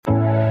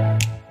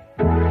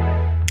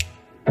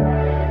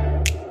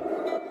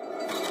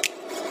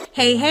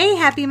Hey,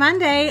 happy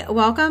Monday.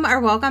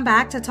 Welcome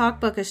back to Talk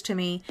Bookish to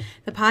Me,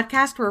 the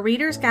podcast where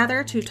readers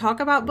gather to talk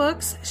about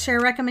books, share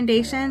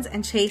recommendations,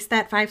 and chase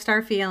that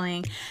 5-star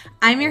feeling.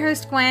 I'm your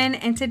host, Gwen,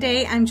 and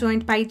today I'm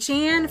joined by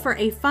Jan for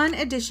a fun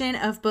edition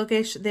of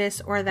Bookish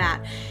This or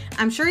That.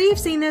 I'm sure you've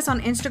seen this on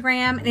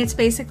Instagram, and it's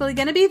basically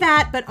going to be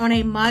that, but on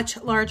a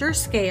much larger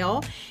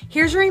scale.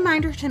 Here's a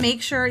reminder to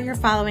make sure you're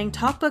following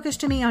Talk Bookish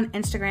to Me on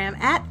Instagram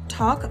at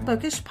Talk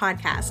Bookish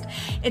Podcast.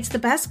 It's the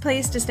best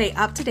place to stay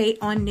up to date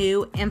on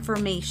new information.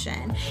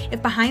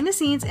 If behind the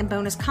scenes and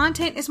bonus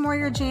content is more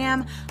your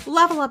jam,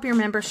 level up your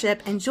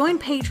membership and join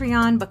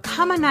Patreon.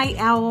 Become a night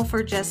owl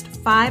for just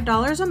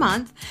 $5 a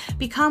month.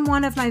 Become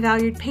one of my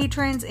valued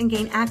patrons and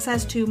gain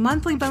access to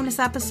monthly bonus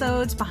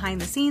episodes, behind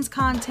the scenes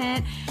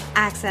content,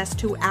 access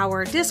to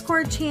our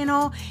Discord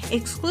channel,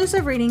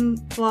 exclusive reading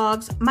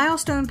vlogs,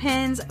 milestone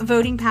pins,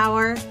 voting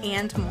power,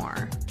 and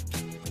more.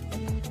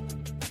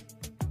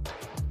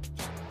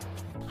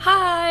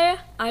 Hi,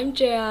 I'm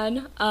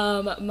Jan.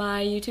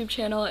 My YouTube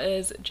channel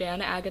is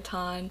Jan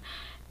Agaton,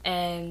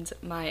 and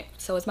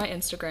so is my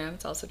Instagram.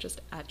 It's also just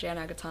at Jan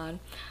Agaton.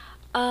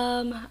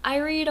 I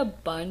read a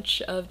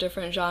bunch of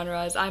different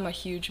genres. I'm a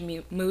huge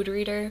mood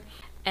reader,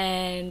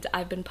 and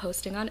I've been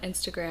posting on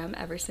Instagram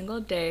every single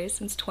day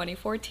since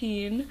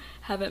 2014.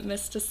 Haven't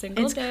missed a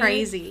single day. It's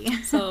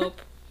crazy. So,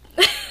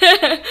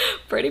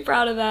 pretty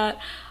proud of that.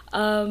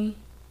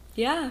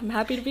 Yeah, I'm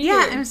happy to be here.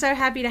 Yeah, I'm so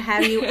happy to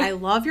have you. I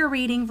love your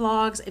reading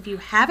vlogs. If you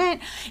haven't,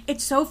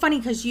 it's so funny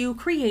because you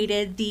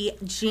created the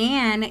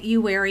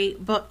January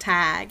book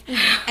tag.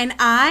 And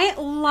I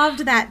loved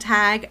that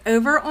tag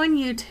over on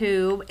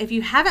YouTube. If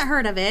you haven't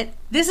heard of it,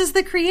 this is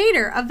the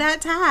creator of that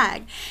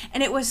tag.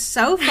 And it was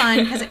so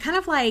fun because it kind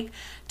of like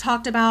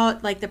talked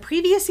about like the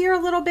previous year a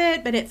little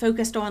bit, but it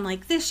focused on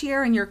like this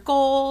year and your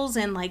goals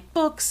and like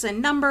books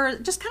and numbers,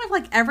 just kind of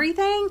like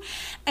everything.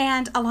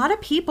 And a lot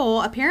of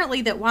people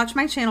apparently that watch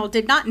my channel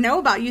did not know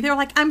about you. They were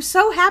like, I'm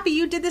so happy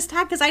you did this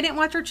tag because I didn't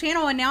watch your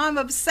channel and now I'm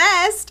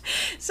obsessed.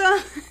 So,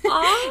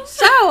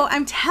 so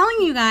I'm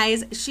telling you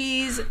guys,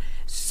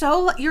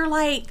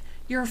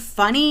 you're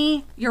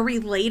funny, you're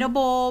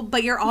relatable,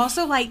 but you're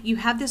also like, you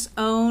have this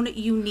own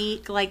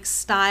unique like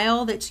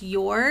style that's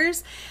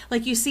yours.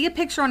 Like you see a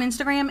picture on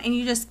Instagram and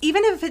you just,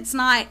 even if it's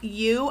not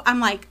you, I'm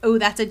like, oh,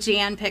 that's a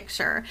Jan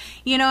picture.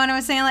 You know what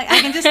I'm saying? Like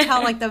I can just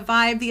tell like the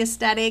vibe, the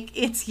aesthetic,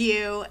 it's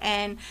you.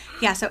 And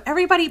yeah, so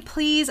everybody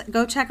please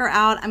go check her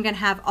out. I'm going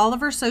to have all of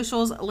her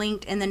socials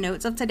linked in the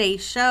notes of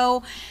today's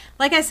show.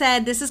 Like I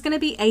said, this is going to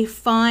be a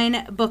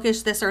fun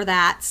bookish this or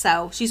that.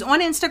 So she's on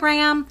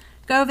Instagram.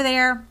 Go over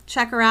there,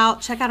 check her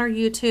out, check out her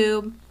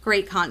YouTube,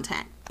 great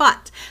content.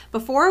 But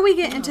before we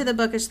get into the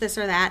bookish this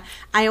or that,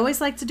 I always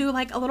like to do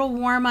like a little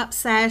warm-up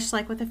sesh,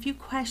 like with a few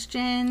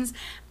questions.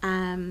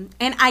 And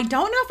I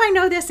don't know if I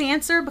know this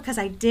answer because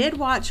I did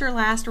watch your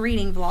last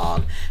reading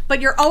vlog,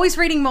 but you're always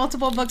reading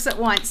multiple books at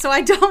once. So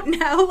I don't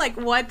know like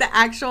what the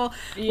actual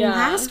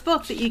last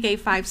book that you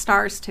gave 5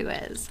 stars to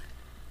is.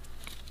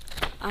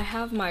 I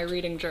have my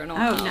reading journal.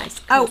 Oh,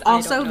 nice. Oh,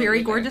 also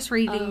very gorgeous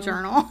reading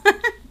journal.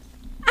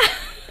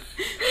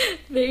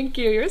 Thank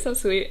you. You're so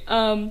sweet.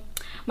 My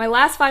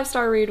last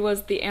 5-star read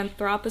was The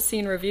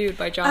Anthropocene Reviewed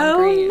by John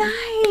Green.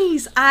 Oh,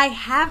 nice.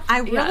 I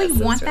really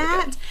want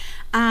that.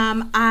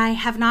 I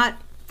have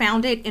not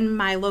found it in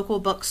my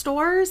local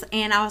bookstores,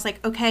 and I was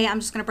like, okay,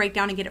 I'm just going to break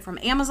down and get it from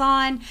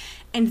Amazon.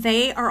 And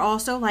they are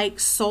also like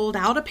sold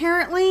out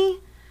apparently.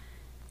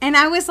 And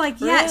I was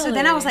like, yeah. Really? So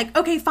then I was like,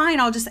 okay,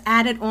 fine. I'll just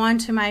add it on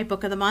to my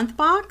book of the month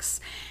box.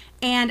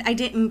 And I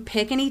didn't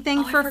pick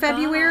anything for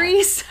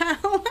February, so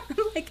I'm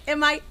like,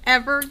 am I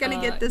ever going to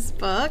get this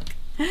book?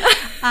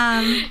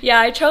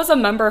 Yeah, I chose a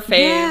member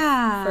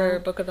fave for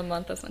Book of the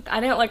Month this month. I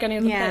didn't like any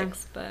of the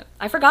picks, but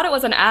I forgot it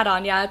was an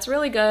add-on. Yeah, it's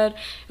really good.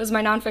 It was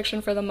my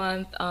nonfiction for the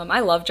month. I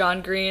love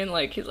John Green.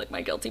 Like, he's like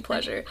my guilty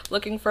pleasure.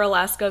 Looking for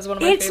Alaska is one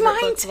of my favorite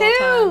books of all time.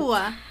 It's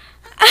mine too!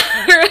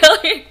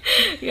 Really?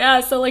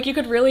 Yeah, so like you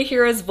could really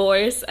hear his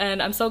voice,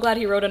 and I'm so glad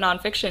he wrote a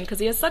nonfiction because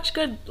he has such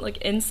good like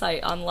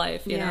insight on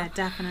life, you know? Yeah,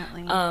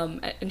 definitely.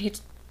 And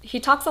he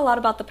talks a lot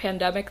about the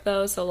pandemic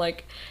though, so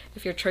like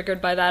if you're triggered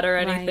by that or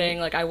anything,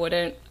 like I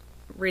wouldn't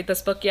read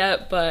this book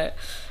yet, but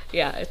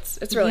yeah, it's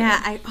really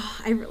good.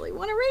 I really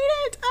want to read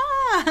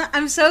it.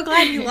 I'm so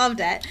glad you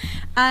loved it.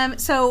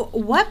 So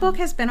what book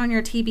has been on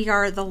your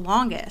TBR the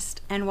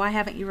longest, and why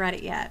haven't you read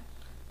it yet?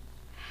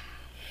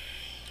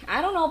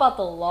 I don't know about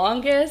the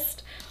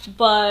longest,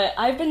 but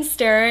I've been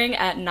staring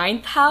at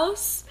Ninth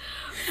House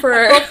for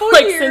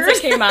like years. Since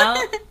it came out.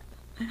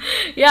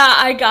 Yeah,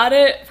 I got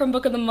it from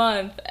Book of the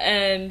Month,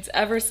 and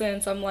ever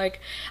since I'm like,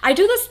 I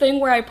do this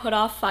thing where I put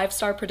off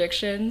 5-star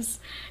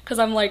predictions because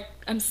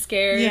I'm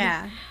scared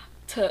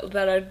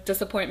that it'd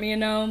disappoint me, you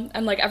know?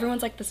 And like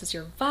everyone's like, this is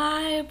your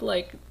vibe,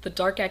 like the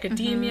dark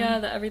academia,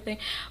 the everything.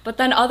 But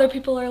then other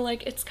people are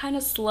like, it's kind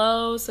of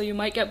slow, so you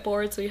might get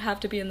bored, so you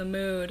have to be in the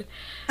mood.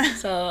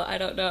 So I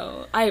don't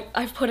know.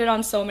 I've put it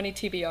on so many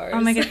TBRs.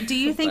 Oh my god. Do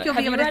you think you'll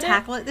be able to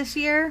tackle it this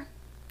year?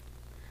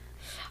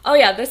 Oh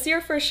yeah, this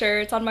year for sure.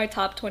 It's on my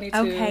top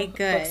 22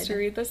 books to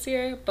read this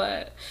year,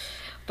 but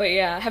But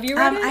yeah, have you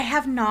read it? I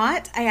have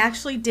not. I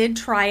actually did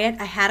try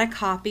it. I had a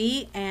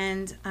copy,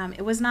 and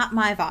it was not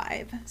my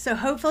vibe. So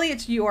hopefully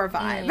it's your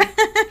vibe.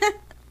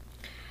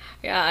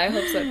 Yeah, I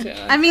hope so too.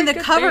 I mean, the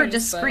cover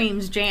just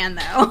screams Jan,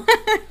 though.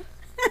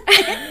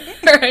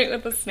 Right,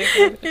 with the snake.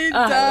 It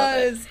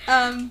does.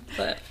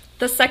 But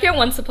the second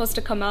one's supposed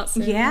to come out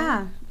soon.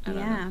 Yeah.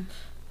 Yeah.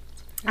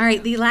 All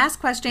right, the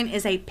last question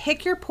is a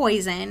pick your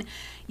poison.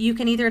 You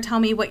can either tell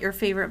me what your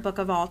favorite book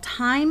of all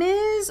time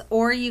is,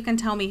 or you can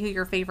tell me who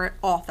your favorite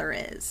author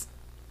is.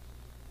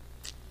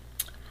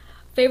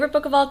 Favorite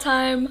book of all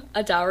time,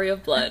 A Dowry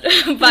of Blood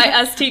by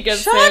S.T.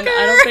 Gibson. Shocker!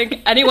 I don't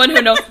think anyone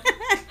who knows...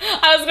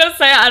 I was going to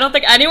say, I don't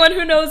think anyone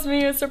who knows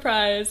me is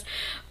surprised.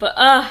 But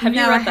have you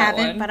read that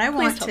one? No, I haven't, but I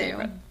want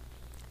to.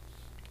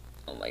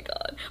 Oh my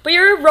god. But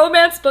you're a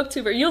romance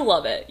booktuber. You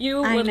love it.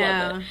 You would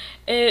love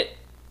it.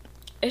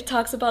 It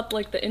talks about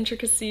like the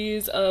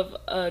intricacies of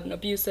an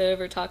abusive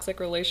or toxic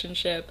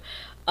relationship.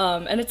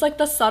 And it's like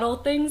the subtle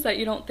things that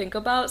you don't think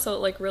about. So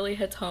it like really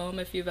hits home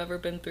if you've ever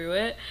been through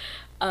it.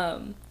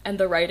 And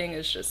the writing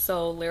is just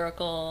so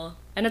lyrical.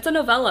 And it's a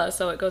novella,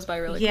 so it goes by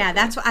really quickly. Yeah,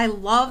 that's what I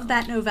love,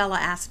 that novella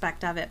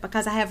aspect of it,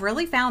 because I have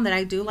really found that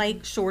I do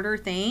like shorter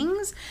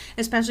things,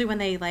 especially when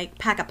they like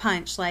pack a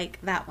punch like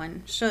that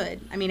one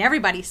should. I mean, I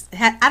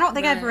don't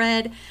think I've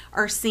read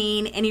or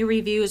seen any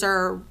reviews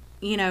or,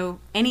 you know,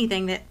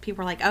 anything that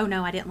people are like, oh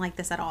no, I didn't like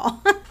this at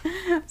all.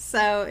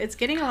 So it's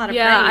getting a lot of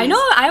praise. I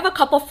know. I have a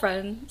couple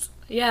friends.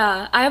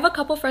 Yeah, I have a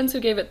couple friends who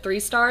gave it 3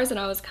 stars, and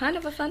I was kind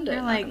of offended.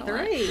 You're like,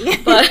 3?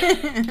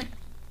 But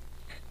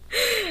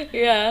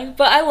yeah,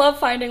 but I love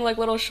finding like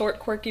little short,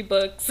 quirky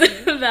books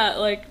that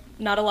like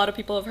not a lot of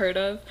people have heard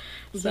of.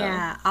 So.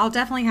 Yeah, I'll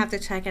definitely have to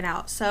check it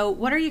out. So,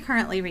 what are you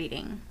currently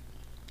reading?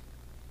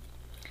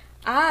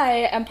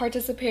 I am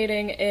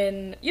participating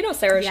in, you know,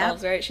 Sarah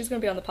Shelves, right? She's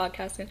going to be on the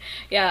podcast soon.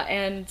 Yeah,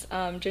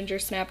 and Ginger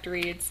Snapped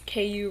Reads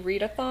KU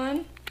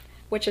Readathon,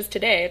 which is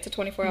today. It's a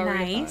 24-hour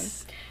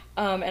readathon.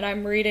 And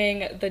I'm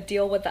reading The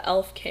Deal with the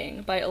Elf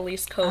King by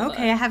Elise Kova.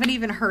 Okay, I haven't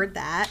even heard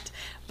that,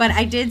 but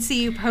I did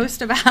see you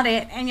post about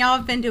it, and y'all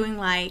have been doing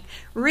like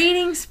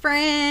reading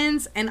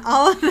sprints and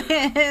all of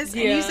this,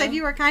 and you said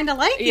you were kind of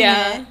liking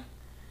it.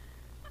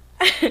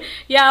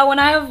 Yeah, when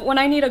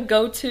I need a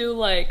go-to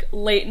like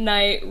late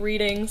night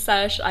reading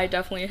sesh, I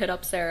definitely hit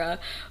up Sarah.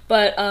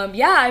 But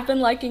yeah, I've been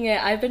liking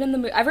it. I've been in the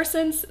mood ever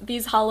since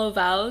These Hollow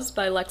Vows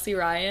by Lexi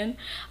Ryan.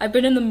 I've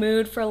been in the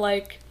mood for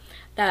like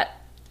that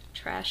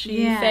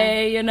trashy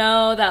fae, you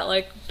know, that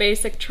like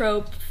basic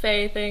trope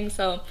fae thing.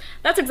 So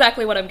that's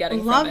exactly what I'm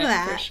getting from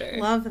it, for sure.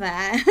 Love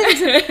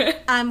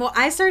that. Well,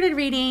 I started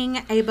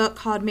reading a book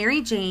called Mary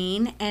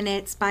Jane, and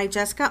it's by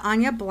Jessica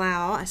Anya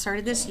Blau. I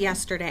started this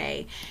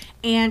yesterday,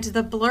 and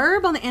the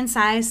blurb on the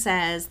inside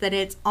says that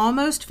it's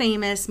Almost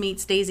Famous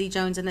meets Daisy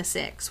Jones and the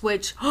Six,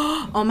 which,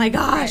 oh my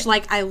gosh,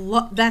 like I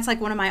love. That's like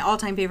one of my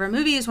all-time favorite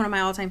movies, one of my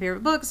all-time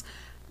favorite books,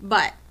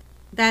 but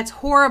that's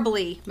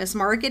horribly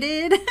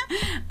mismarketed,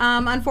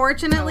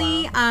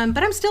 unfortunately. Oh, wow.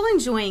 But I'm still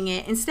enjoying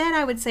it. Instead,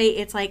 I would say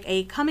it's like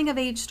a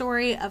coming-of-age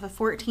story of a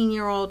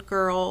 14-year-old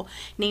girl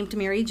named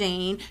Mary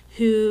Jane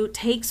who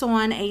takes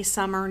on a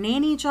summer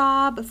nanny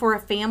job for a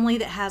family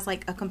that has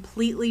like a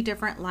completely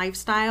different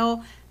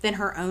lifestyle than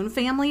her own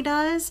family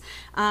does.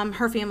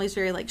 Her family's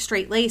very like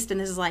straight-laced, and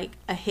this is like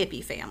a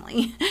hippie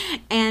family.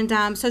 And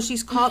so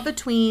she's caught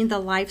between the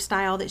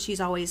lifestyle that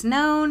she's always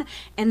known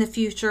and the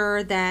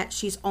future that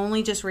she's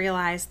only just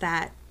realized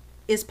that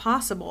is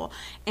possible.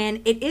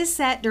 And it is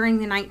set during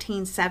the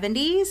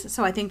 1970s,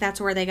 so I think that's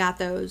where they got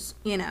those,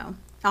 you know,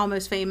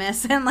 Almost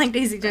Famous and like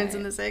Daisy Jones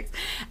and the Six.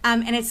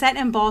 And it's set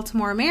in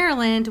Baltimore,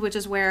 Maryland, which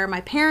is where my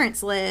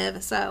parents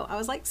live. So I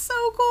was like, so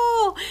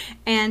cool.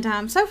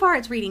 And so far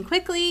it's reading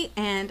quickly,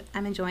 and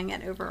I'm enjoying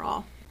it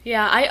overall.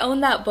 Yeah, I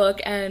own that book,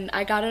 and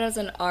I got it as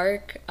an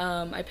ARC.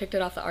 I picked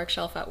it off the ARC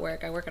shelf at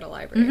work. I work at a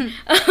library.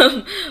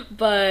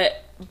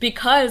 But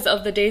because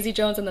of the Daisy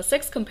Jones and the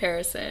Six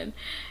comparison,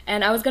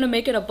 and I was going to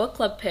make it a book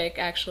club pick,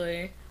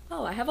 actually.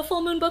 Oh, I have a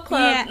Full Moon Book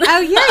Club. Yeah. Oh,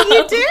 yeah,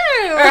 you do.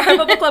 Or I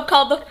have a book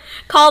club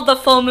called the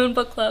Full Moon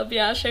Book Club.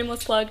 Yeah,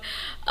 shameless plug.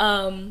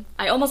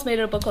 I almost made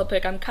it a book club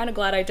pick. I'm kind of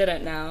glad I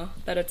didn't now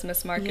that it's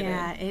mismarketed.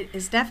 Yeah, it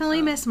is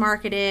definitely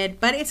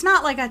mismarketed, but it's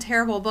not like a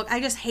terrible book. I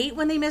just hate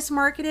when they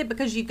mismarket it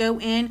because you go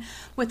in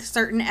with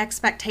certain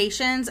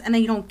expectations and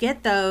then you don't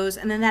get those,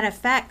 and then that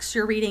affects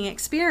your reading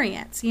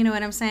experience. You know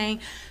what I'm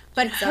saying?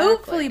 But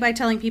hopefully by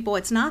telling people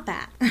it's not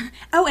that.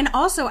 Oh, and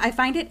also I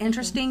find it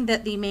interesting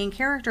that the main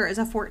character is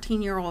a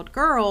 14-year-old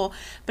girl,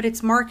 but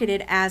it's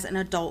marketed as an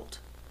adult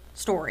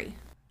story.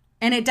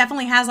 And it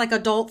definitely has like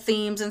adult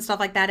themes and stuff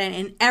like that.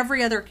 And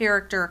every other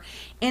character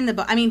in the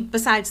book, I mean,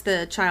 besides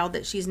the child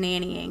that she's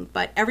nannying,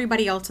 but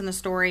everybody else in the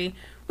story,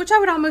 which I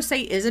would almost say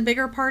is a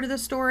bigger part of the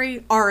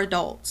story, are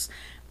adults.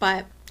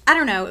 But I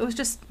don't know. It was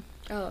just,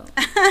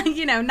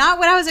 you know, not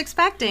what I was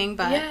expecting,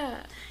 but... Yeah.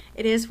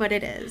 It is what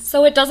it is.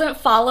 So it doesn't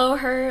follow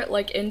her,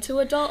 like, into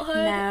adulthood?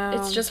 No.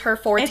 It's just her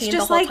 14 the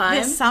whole time? It's just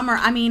like this summer.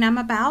 I mean, I'm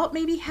about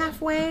maybe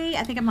halfway.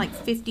 I think I'm like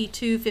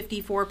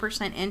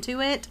 54% into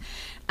it.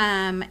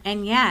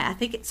 And yeah, I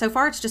think so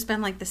far it's just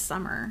been like this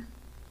summer.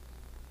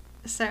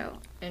 So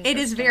it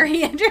is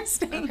very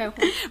interesting.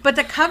 Okay. But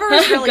the cover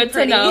is really good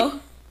pretty. to know.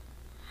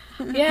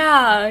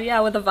 Yeah,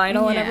 with the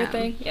vinyl and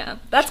everything. Yeah,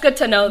 that's good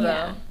to know,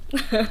 though.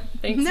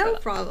 Thanks. No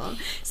problem.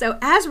 So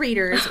as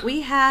readers,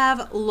 we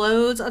have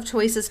loads of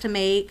choices to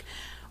make.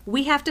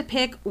 We have to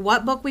pick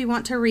what book we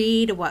want to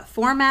read, what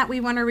format we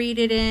want to read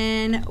it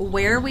in,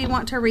 where we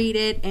want to read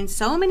it, and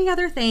so many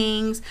other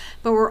things.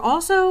 But we're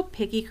also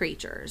picky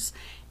creatures.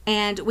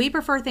 And we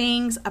prefer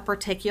things a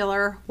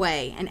particular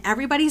way. And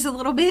everybody's a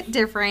little bit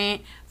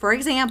different. For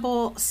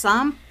example,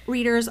 some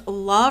readers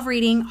love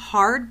reading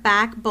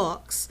hardback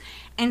books,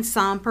 and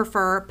some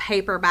prefer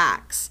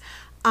paperbacks.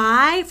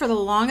 I, for the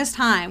longest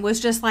time, was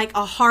just like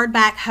a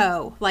hardback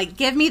hoe. Like,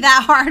 give me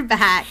that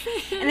hardback.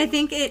 And I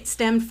think it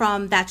stemmed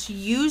from that's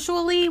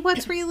usually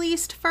what's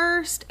released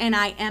first. And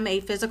I am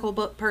a physical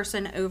book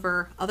person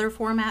over other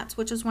formats,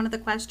 which is one of the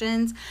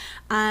questions.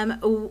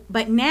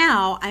 But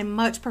now I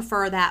much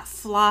prefer that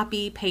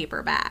floppy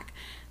paperback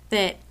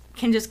that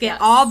can just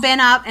get all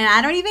bent up and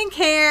I don't even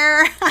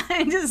care.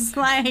 I just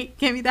like,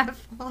 give me that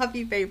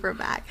floppy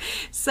paperback.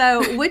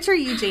 So which are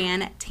you,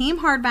 Jan?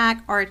 Team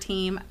hardback or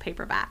team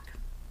paperback?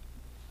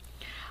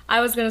 I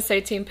was going to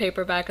say team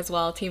paperback as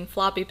well, team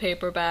floppy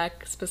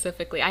paperback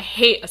specifically. I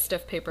hate a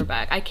stiff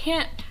paperback. I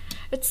can't,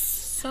 it's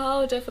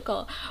so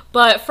difficult.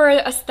 But for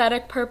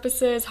aesthetic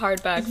purposes,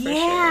 hardback for sure.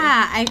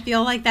 Yeah, I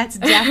feel like that's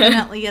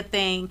definitely a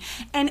thing.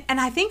 And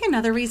I think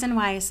another reason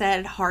why I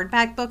said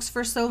hardback books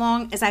for so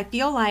long is I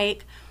feel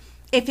like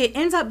if it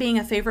ends up being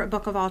a favorite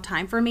book of all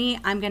time for me,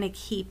 I'm going to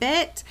keep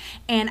it.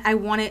 And I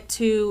want it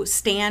to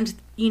stand,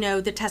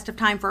 the test of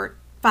time for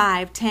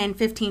 5, 10,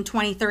 15,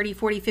 20, 30,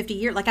 40, 50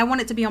 years. Like, I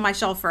want it to be on my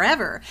shelf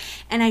forever.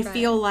 And I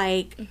feel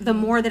like the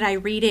more that I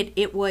read it,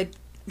 it would,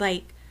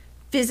 like,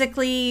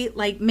 physically,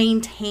 like,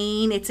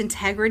 maintain its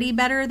integrity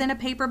better than a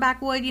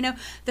paperback would.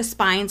 The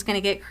spine's going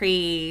to get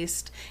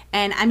creased.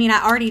 And, I mean,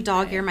 I already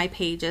dog-ear my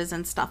pages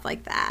and stuff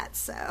like that.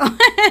 So,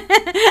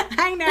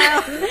 I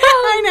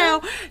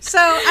know. So,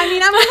 I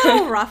mean, I'm a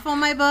little rough on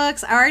my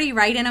books. I already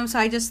write in them, so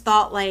I just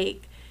thought,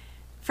 like,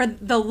 for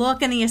the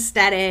look and the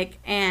aesthetic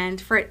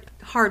and for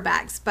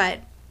hardbacks,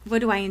 but what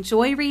do I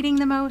enjoy reading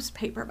the most?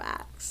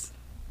 Paperbacks.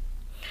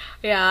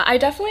 Yeah, I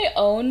definitely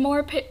own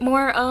more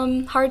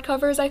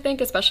hardcovers, I think,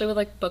 especially with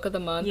like Book of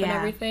the Month and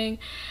everything.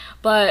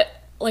 But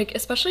like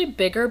especially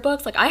bigger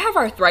books, like I have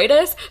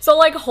arthritis, so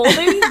like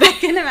holding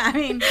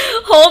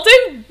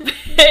holding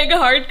big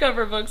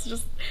hardcover books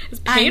just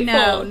is painful. I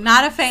know,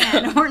 not a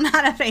fan. We're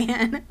not a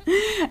fan.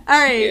 All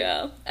right.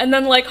 Yeah, and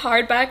then like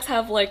hardbacks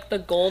have like the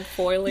gold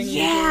foiling.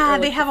 Yeah,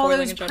 they have all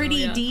those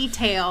pretty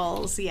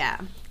details.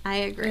 Yeah. I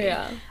agree.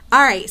 Yeah.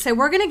 All right, so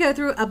we're going to go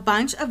through a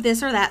bunch of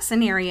this or that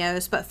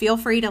scenarios, but feel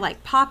free to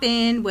like pop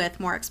in with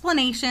more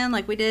explanation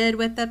like we did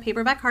with the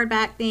paperback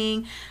hardback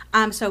thing.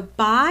 So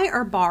buy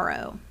or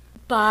borrow?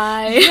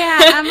 Buy. Yeah,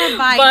 I'm a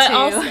buy too.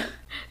 Also,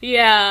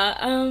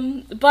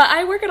 yeah, but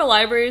I work at a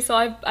library, so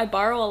I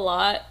borrow a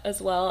lot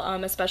as well,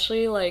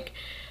 especially like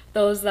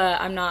those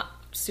that I'm not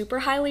super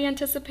highly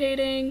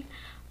anticipating,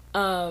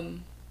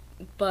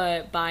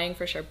 but buying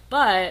for sure.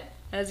 But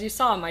as you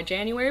saw, my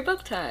January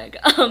book tag.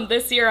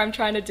 This year I'm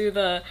trying to do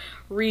the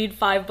read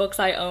 5 books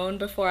I own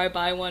before I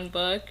buy one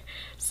book.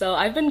 So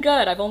I've been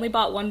good. I've only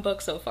bought one book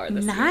so far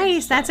this year.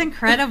 Nice. That's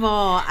incredible.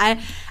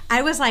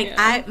 I was like,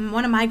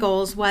 one of my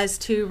goals was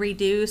to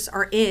reduce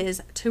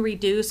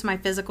my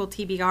physical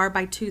TBR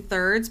by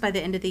 2/3 by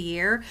the end of the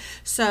year.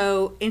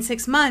 So in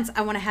 6 months,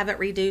 I want to have it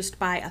reduced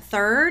by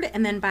 1/3.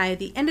 And then by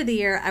the end of the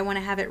year, I want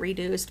to have it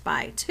reduced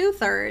by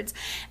 2/3.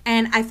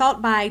 And I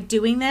thought by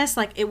doing this,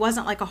 like it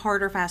wasn't like a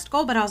hard or fast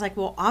goal, but I was like,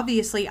 well,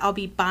 obviously I'll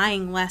be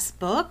buying less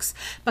books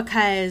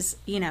because,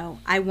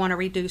 I want to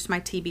reduce my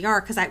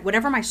TBR because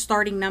whatever my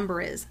starting number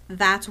is,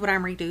 that's what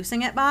I'm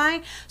reducing it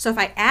by. So if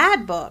I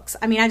add books,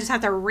 I just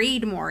have to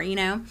read more,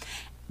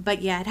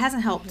 But yeah, it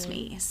hasn't helped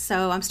me.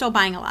 So I'm still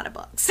buying a lot of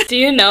books. Do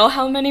you know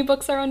how many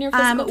books are on your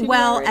physical TBR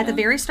right at now? The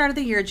very start of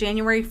the year,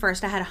 January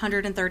 1st, I had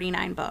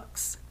 139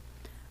 books.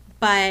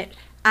 But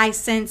I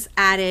since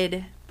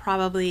added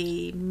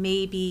probably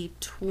maybe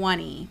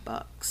 20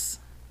 books.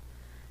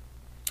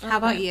 How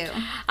about you?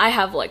 I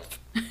have like...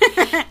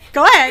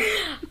 Go ahead.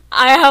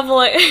 I have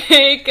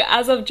like,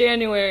 as of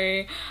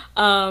January,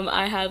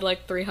 I had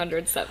like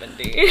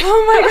 370.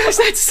 Oh my gosh,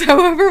 that's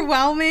so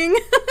overwhelming.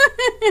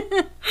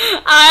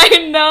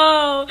 I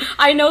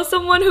know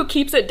someone who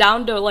keeps it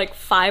down to like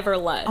 5 or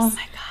less. Oh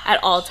my gosh.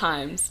 At all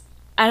times.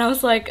 And I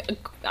was like,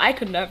 I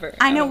could never.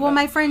 I know. Well,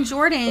 my friend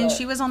Jordan,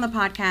 she was on the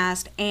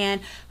podcast,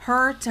 and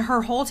her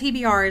whole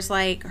TBR is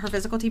like, her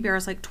physical TBR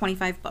is like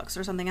 25 books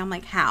or something. I'm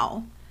like,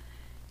 how?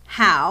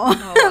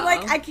 Oh, wow.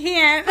 Like, I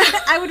can't.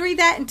 I would read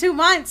that in 2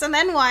 months, and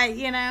then what,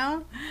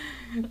 Yeah,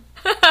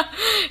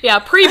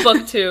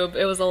 pre-BookTube,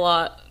 it was a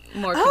lot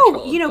more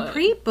controlled.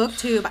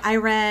 Pre-BookTube, I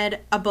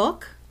read a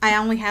book. I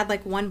only had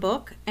like one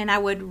book, and I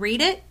would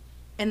read it,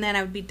 and then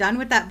I would be done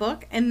with that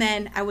book, and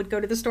then I would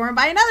go to the store and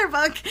buy another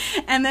book,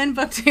 and then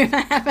BookTube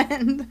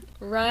happened.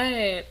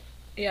 Right.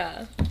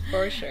 Yeah,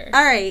 for sure.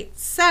 All right.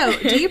 So,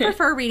 do you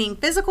prefer reading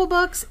physical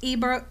books,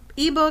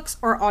 ebooks,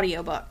 or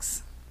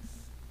audiobooks?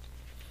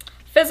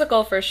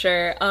 Physical for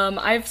sure.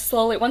 I've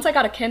slowly, once I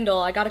got a Kindle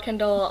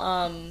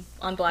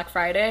on Black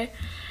Friday.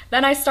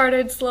 Then I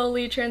started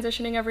slowly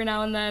transitioning every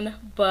now and then.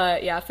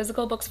 But yeah,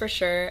 physical books for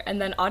sure. And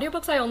then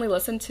audiobooks I only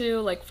listen to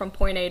like from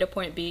point A to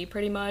point B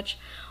pretty much.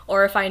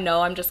 Or if I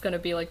know I'm just going to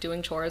be like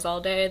doing chores all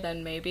day,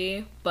 then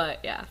maybe. But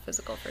yeah,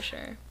 physical for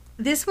sure.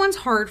 This one's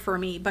hard for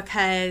me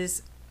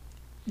because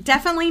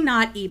definitely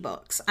not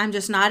ebooks. I'm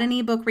just not an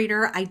ebook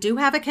reader. I do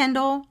have a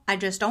Kindle. I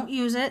just don't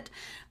use it.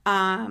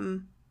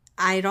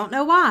 I don't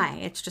know why.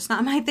 It's just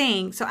not my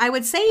thing. So I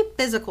would say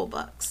physical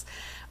books.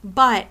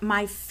 But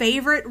my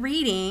favorite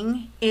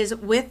reading is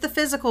with the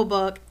physical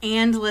book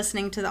and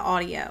listening to the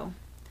audio.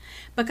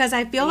 Because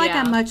I feel like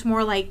I'm much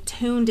more like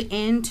tuned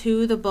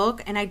into the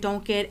book and I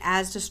don't get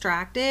as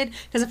distracted.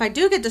 Because if I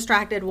do get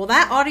distracted, well,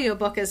 that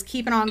audiobook is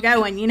keeping on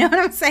going. You know what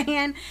I'm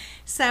saying?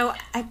 So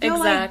I feel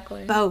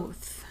like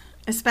both.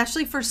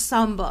 Especially for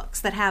some books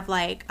that have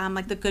like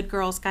The Good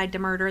Girl's Guide to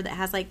Murder that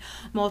has like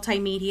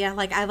multimedia.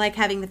 Like I like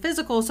having the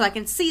physical so I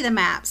can see the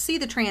maps, see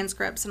the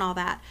transcripts and all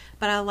that.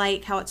 But I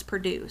like how it's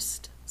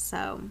produced.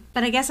 So,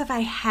 but I guess if I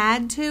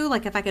had to,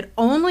 like if I could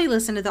only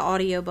listen to the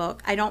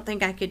audiobook, I don't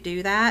think I could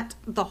do that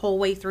the whole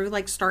way through,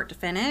 like start to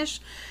finish.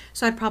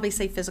 So I'd probably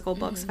say physical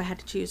books if I had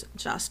to choose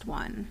just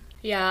one.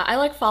 Yeah, I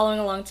like following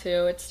along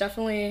too. It's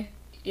definitely,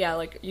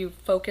 like you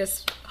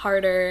focus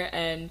harder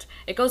and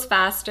it goes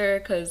faster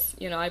because,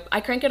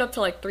 I crank it up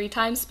to like 3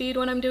 times speed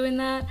when I'm doing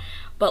that.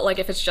 But like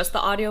if it's just the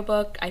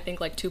audiobook, I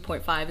think like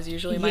 2.5 is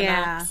usually my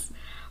max.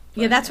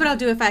 But, that's what I'll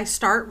do if I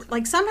start.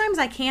 Like, sometimes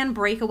I can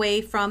break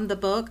away from the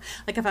book,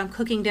 like if I'm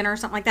cooking dinner or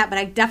something like that, but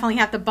I definitely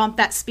have to bump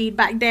that speed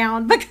back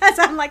down because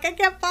I'm like, I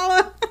can't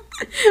follow.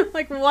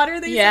 Like, what are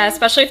they saying? Yeah,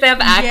 especially if they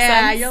have accents.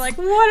 Yeah, you're like,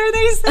 what are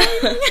they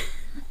saying?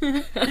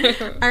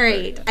 All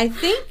right. I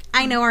think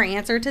I know our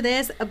answer to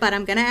this, but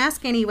I'm going to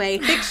ask anyway.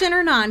 Fiction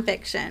or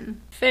nonfiction?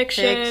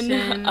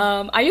 Fiction.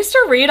 I used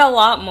to read a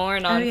lot more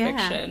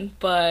nonfiction,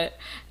 but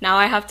now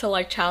I have to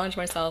like challenge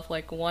myself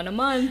like one a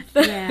month.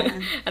 Yeah.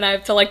 And I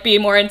have to like be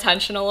more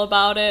intentional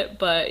about it.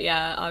 But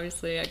yeah,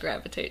 obviously I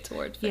gravitate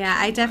towards fiction.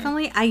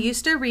 Yeah, I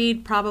used to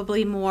read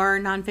probably more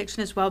nonfiction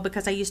as well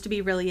because I used to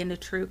be really into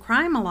true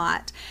crime a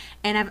lot.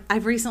 And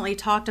I've recently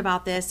talked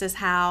about this as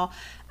how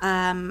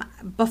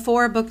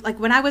before a book, like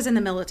when I was in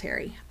the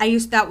military,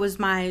 that was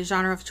my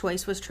genre of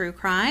choice was true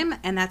crime,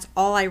 and that's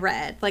all I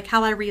read. Like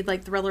how I read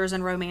like thrillers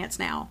and romance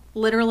now.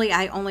 Literally,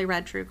 I only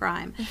read true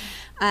crime.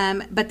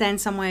 But then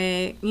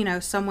somewhere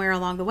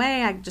along the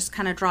way, I just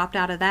kind of dropped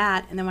out of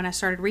that. And then when I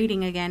started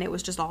reading again, it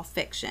was just all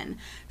fiction.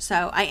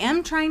 So I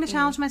am trying to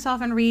challenge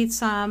myself and read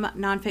some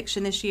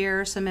nonfiction this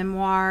year, some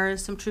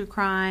memoirs, some true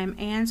crime,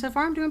 and so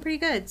far I'm doing pretty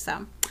good.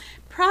 So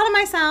proud of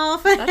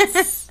myself.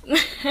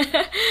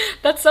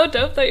 That's so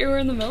dope that you were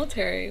in the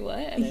military. What?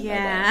 I didn't know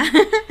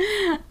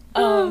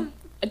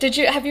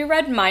that. Have you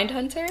read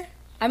Mindhunter?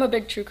 I'm a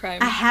big true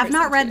crime. I have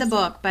not read the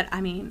book, but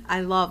I mean,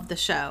 I love the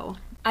show.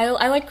 I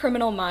like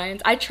Criminal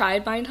Minds. I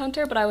tried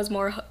Mindhunter, but I was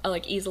more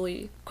like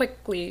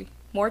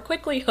more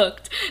quickly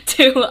hooked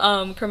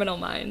to Criminal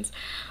Minds.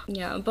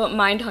 Yeah, but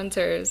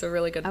Mindhunter is a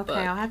really good book.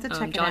 Okay, I'll have to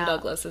check it out. John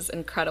Douglas is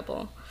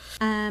incredible.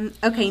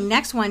 Okay,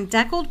 next one,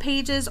 deckled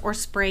pages or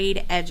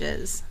sprayed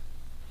edges?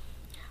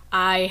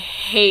 I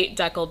hate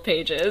deckled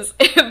pages.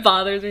 It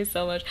bothers me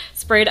so much.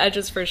 Sprayed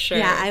edges for sure.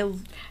 Yeah,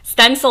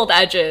 stenciled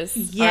edges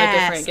are a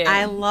different game.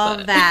 I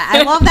love that.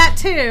 I love that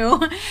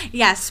too.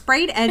 Yeah,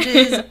 sprayed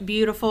edges,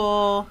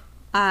 beautiful.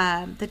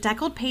 The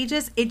deckled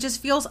pages, it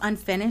just feels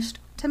unfinished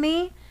to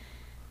me.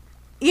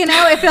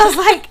 It feels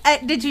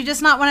like, did you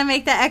just not want to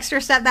make that extra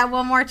step, that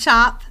one more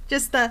chop?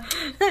 Just the,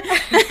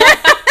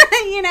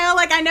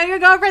 like I know you're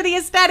going for the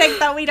aesthetic,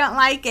 but we don't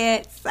like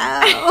it, so.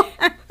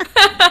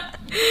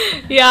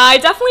 Yeah, I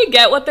definitely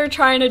get what they're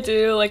trying to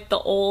do, like the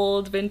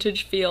old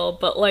vintage feel,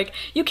 but like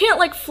you can't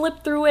like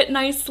flip through it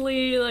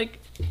nicely, like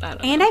I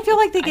don't know. And I feel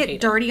like they get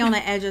dirty on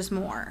the edges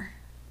more.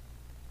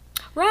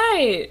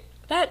 Right,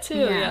 that too.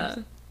 Yeah.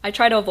 I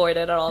try to avoid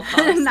it at all costs.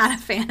 I'm not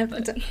a fan of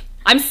it.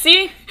 I'm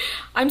seeing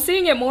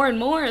it more and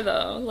more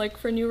though, like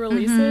for new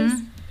releases.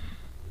 Mm-hmm.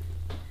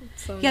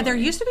 So yeah, there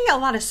used to be a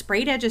lot of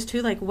sprayed edges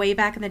too, like way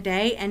back in the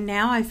day, and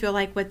now I feel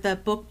like with the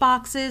book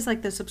boxes,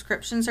 like the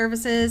subscription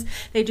services,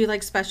 they do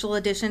like special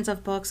editions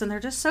of books, and they're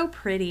just so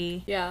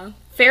pretty. Yeah,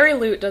 Fairy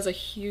Loot does a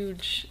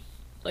huge,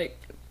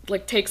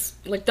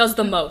 does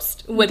the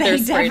most with their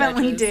sprayed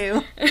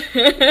edges.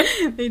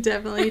 They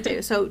definitely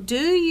do. So, do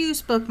you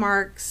use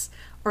bookmarks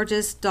or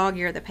just dog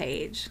ear the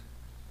page?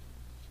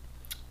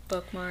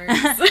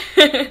 Bookmarks.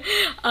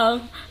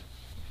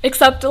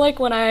 Except like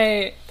when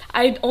I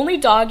only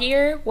dog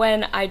ear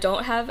when I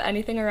don't have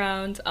anything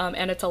around,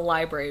 and it's a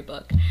library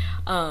book.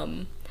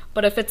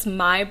 But if it's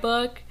my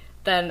book,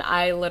 then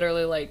I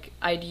literally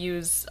I'd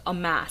use a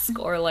mask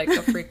or like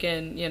a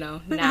freaking,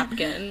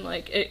 napkin,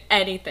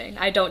 anything.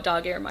 I don't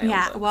dog ear my own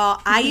book.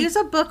 Well, I use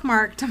a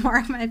bookmark to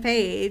mark my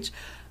page,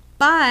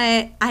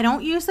 But I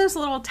don't use those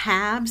little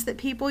tabs that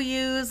people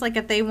use. Like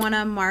if they want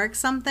to mark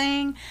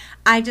something,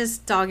 I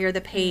just dog-ear the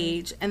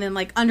page and then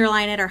like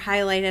underline it or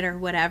highlight it or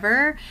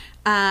whatever.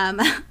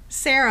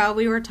 Sarah,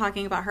 we were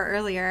talking about her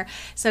earlier.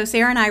 So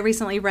Sarah and I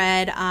recently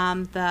read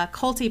The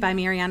Culty by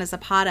Mariana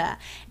Zapata.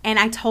 And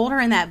I told her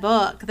in that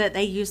book that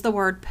they use the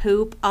word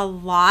poop a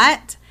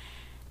lot.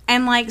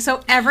 And like,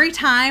 so every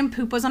time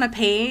poop was on a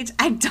page,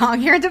 I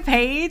dog-eared the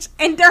page,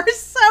 and there's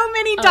so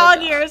many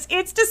dog ears.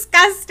 It's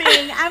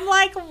disgusting. I'm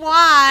like,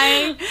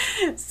 why?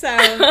 So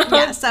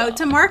yeah, so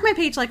to mark my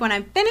page, like when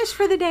I'm finished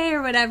for the day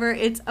or whatever,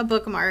 it's a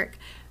bookmark.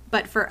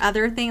 But for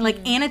other things,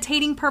 like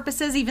annotating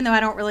purposes, even though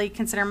I don't really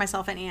consider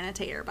myself an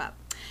annotator, but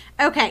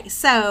okay.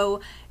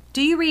 So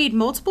do you read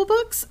multiple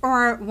books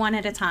or one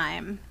at a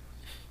time?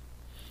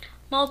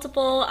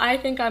 Multiple. I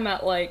think I'm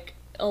at like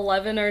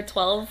 11 or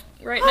 12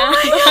 right now.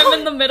 I'm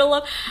in the middle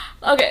of,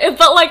 okay,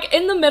 but like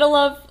in the middle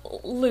of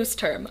loose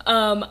term.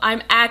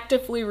 I'm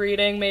actively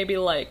reading maybe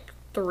like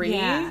three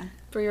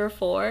or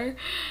four.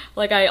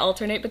 Like I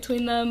alternate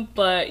between them,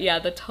 but yeah,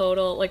 the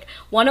total, like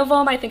one of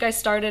them I think I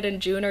started in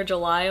June or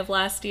July of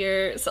last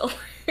year. So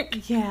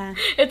like, yeah,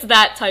 it's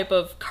that type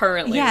of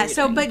currently reading,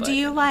 so but do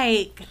you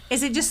like,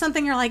 is it just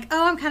something you're like,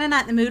 oh, I'm kind of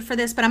not in the mood for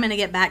this, but I'm going to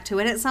get back to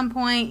it at some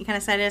point? You kind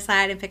of set it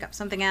aside and pick up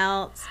something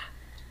else?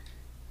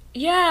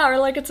 Yeah, or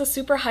like it's a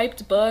super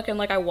hyped book and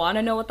like I want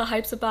to know what the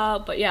hype's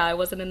about, but yeah, I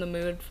wasn't in the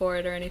mood for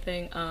it or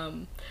anything.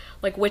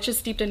 Like Witches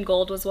Steeped in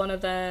Gold was one of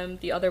them.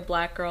 The Other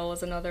Black Girl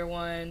was another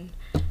one.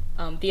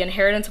 The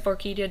Inheritance of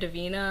Orquídea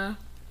Divina.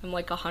 I'm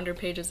like 100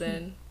 pages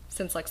in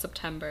since like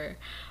September.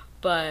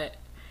 But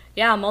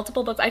yeah,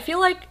 multiple books. I feel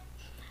like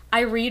I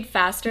read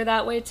faster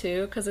that way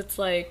too, because it's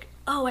like,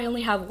 oh, I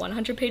only have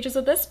 100 pages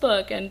of this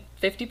book and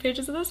 50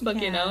 pages of this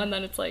book, you know, and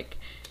then it's like,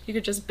 you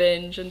could just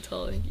binge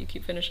until you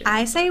keep finishing.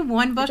 I say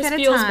one book at a time.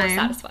 It feels more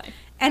satisfying.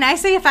 And I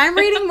say if I'm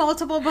reading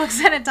multiple books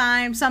at a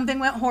time, something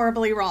went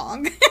horribly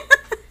wrong.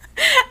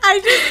 I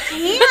just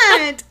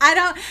can't.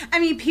 I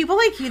mean, people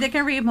like you that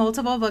can read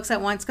multiple books at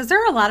once, because there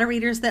are a lot of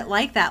readers that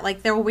like that.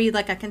 Like they'll read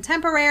like a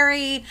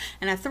contemporary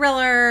and a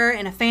thriller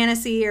and a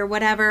fantasy or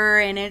whatever,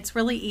 and it's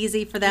really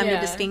easy for them to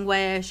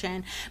distinguish.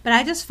 But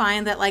I just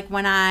find that like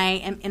when I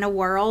am in a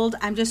world,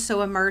 I'm just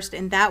so immersed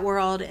in that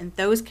world and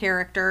those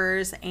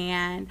characters,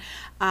 and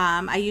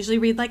I usually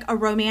read like a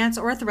romance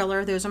or a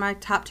thriller. Those are my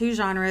top two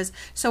genres.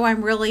 So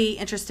I'm really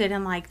interested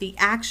in like the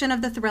action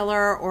of the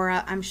thriller, or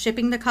I'm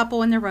shipping the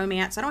couple in the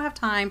romance. I don't have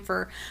time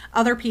for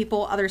other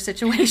people, other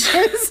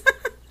situations.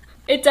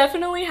 It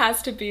definitely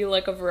has to be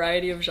like a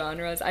variety of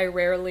genres. I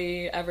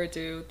rarely ever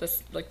do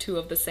this like two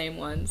of the same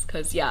ones,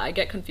 because I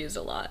get confused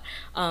a lot.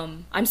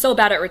 I'm so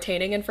bad at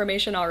retaining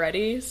information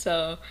already,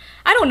 so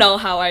I don't know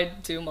how I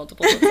do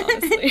multiple books,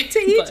 honestly. To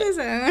each his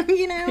own,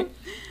 you know.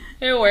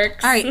 It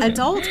works. All right,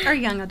 adult or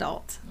young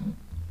adult?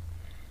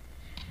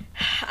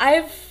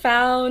 I've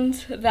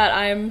found that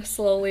I'm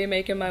slowly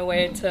making my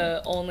way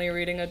to only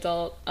reading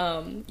adult.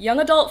 Young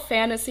adult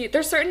fantasy,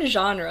 there's certain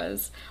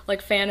genres,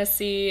 like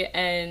fantasy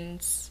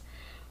and...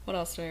 what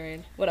else do I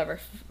read? Whatever.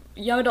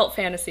 Young adult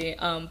fantasy,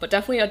 but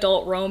definitely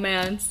adult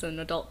romance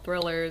and adult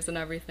thrillers and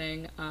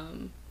everything.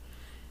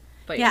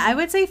 But yeah, I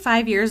would say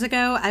 5 years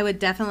ago, I would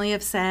definitely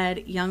have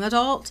said young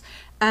adult.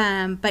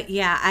 But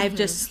yeah, I've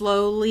just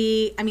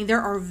slowly, I mean,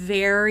 there are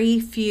very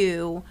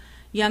few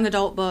young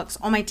adult books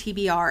on my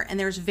TBR, and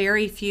there's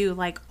very few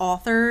like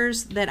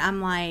authors that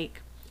I'm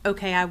like,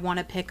 okay, I want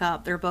to pick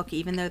up their book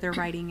even though they're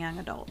writing young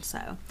adult.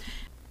 So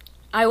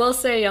I will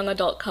say young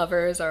adult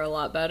covers are a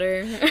lot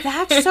better.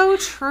 That's so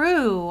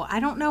true.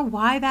 I don't know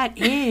why that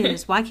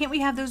is. Why can't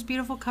we have those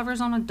beautiful covers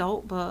on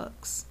adult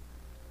books?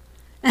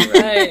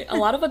 Right. A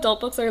lot of adult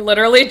books are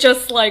literally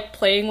just like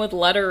playing with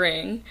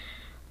lettering.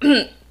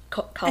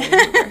 Colleen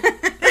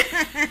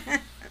Hoover.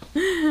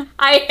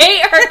 I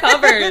hate her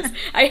covers.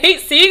 I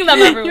hate seeing them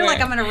everywhere. You're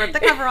like, I'm going to rip the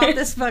cover off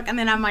this book and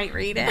then I might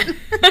read it.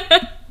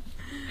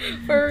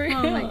 For real.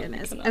 Oh my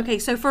goodness. Okay,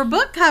 so for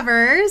book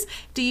covers,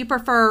 do you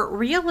prefer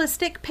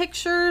realistic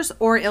pictures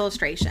or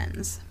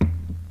illustrations?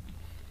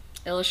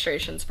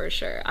 Illustrations for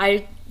sure.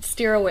 I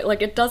steer away.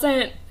 Like, it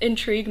doesn't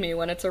intrigue me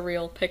when it's a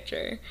real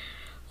picture.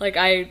 Like,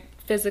 I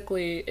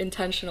physically,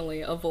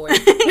 intentionally avoid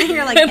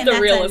You're like, the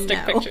realistic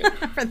picture.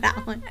 For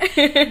that one.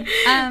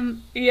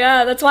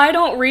 Yeah, that's why I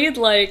don't read,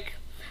 like...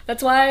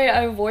 That's why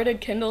I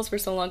avoided Kindles for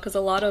so long, because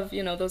a lot of,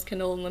 those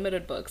Kindle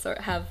Unlimited books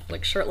have,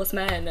 like, shirtless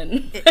men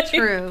and...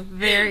 True.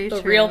 Very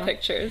the true. real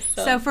pictures.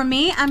 So for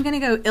me, I'm going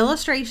to go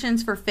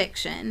illustrations for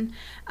fiction,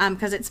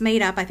 because it's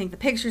made up. I think the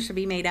pictures should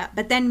be made up.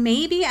 But then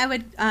maybe I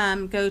would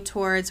go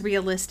towards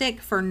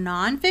realistic for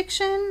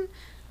nonfiction.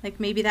 Like,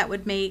 maybe that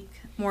would make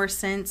more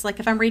sense. Like,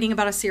 if I'm reading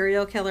about a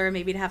serial killer,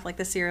 maybe to have, like,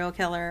 the serial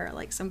killer or,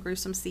 like, some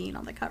gruesome scene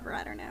on the cover.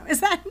 I don't know. Is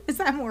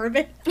that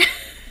morbid?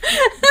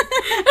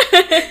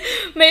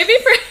 Maybe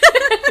for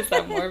is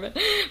that morbid?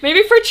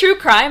 Maybe for true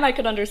crime I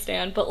could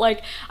understand, but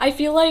like I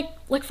feel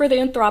like for the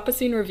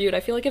Anthropocene Reviewed,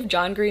 I feel like if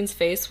John Green's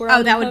face were on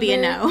the that cover, would be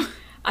a no.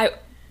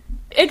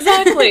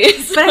 Exactly.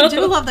 But I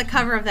do love the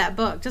cover of that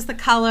book, just the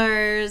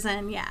colors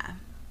and yeah.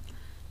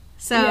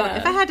 So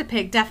if I had to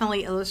pick,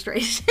 definitely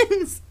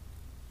illustrations.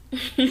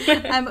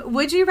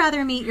 Would you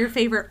rather meet your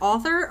favorite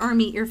author or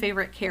meet your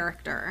favorite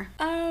character?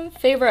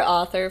 Favorite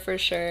author for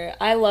sure.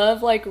 I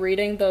love like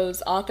reading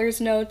those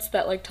author's notes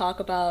that like talk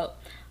about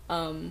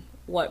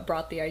what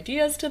brought the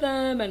ideas to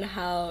them and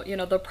how, you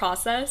know, the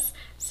process.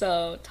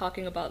 So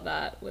talking about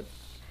that with,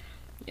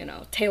 you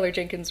know, Taylor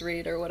Jenkins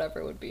Reid or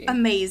whatever would be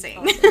amazing.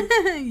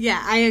 Awesome.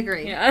 Yeah, I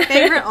agree. Yeah.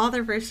 Favorite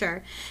author for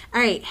sure.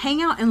 All right,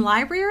 hang out in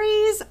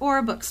libraries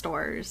or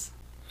bookstores?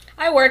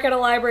 I work at a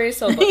library,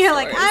 so bookstores. You're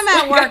like, I'm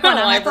at work when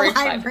I'm at the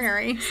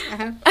library.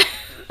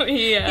 So.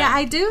 Yeah,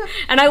 I do.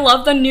 And I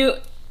love the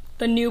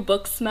new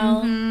book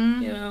smell,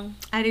 you know.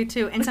 I do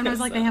too. And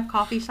sometimes like they have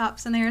coffee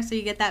shops in there, so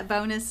you get that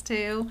bonus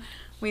too.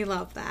 We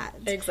love that.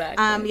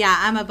 Exactly. Yeah,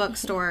 I'm a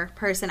bookstore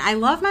person. I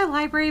love my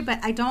library, but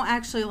I don't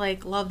actually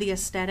like love the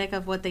aesthetic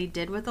of what they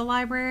did with the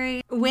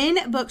library.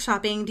 When book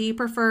shopping, do you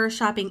prefer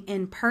shopping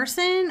in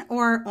person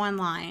or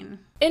online?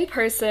 In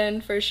person,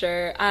 for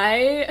sure.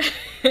 I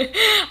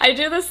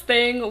do this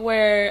thing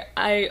where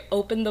I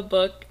open the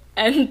book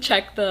and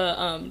check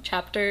the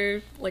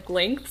chapter like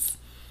lengths.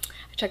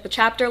 I check the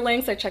chapter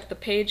lengths, I check the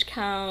page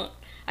count,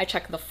 I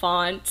check the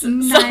font.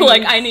 Nice. So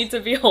like I need to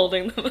be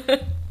holding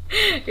them.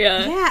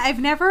 Yeah,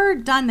 I've never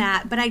done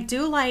that, but I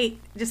do like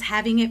just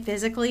having it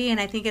physically, and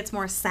I think it's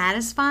more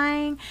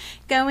satisfying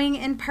going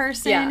in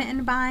person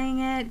and buying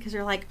it, because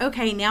you're like,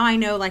 okay, now I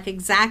know like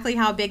exactly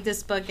how big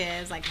this book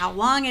is, like how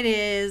long it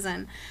is,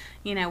 and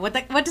you know what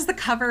does the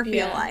cover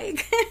feel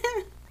like.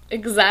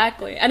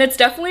 Exactly. And it's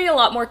definitely a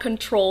lot more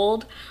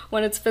controlled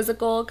when it's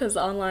physical, because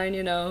online,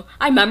 you know,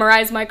 I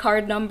memorize my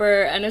card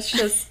number, and it's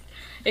just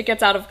it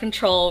gets out of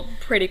control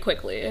pretty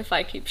quickly if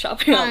I keep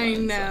shopping online. I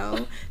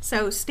know.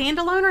 So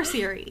standalone or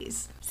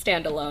series?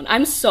 Standalone.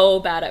 I'm so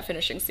bad at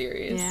finishing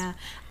series. Yeah.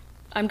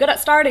 I'm good at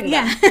starting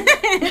them.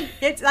 Yeah.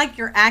 It's like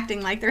you're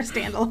acting like they're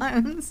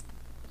standalones.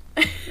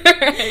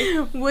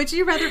 Right. Would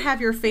you rather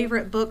have your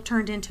favorite book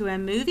turned into a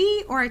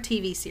movie or a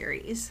TV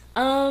series?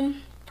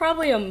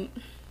 Probably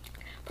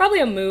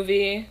a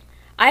movie.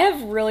 I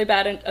have really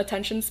bad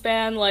attention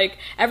span. Like,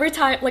 every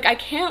time, like, I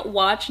can't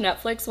watch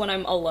Netflix when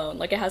I'm alone.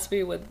 Like, it has to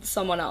be with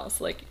someone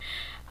else. Like,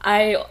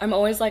 I'm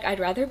always like, I'd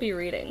rather be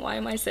reading. Why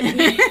am I sitting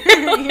here?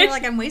 You're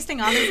like, I'm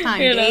wasting all this time,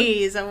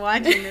 days of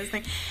watching this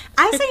thing.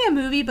 I say a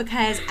movie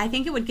because I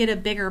think it would get a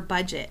bigger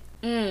budget.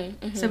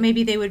 So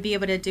maybe they would be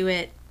able to do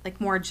it, like,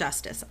 more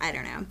justice. I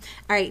don't know.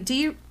 All right,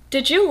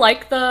 Did you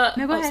like the...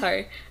 No, go ahead.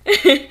 Sorry.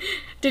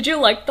 Did you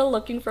like the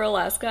Looking for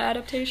Alaska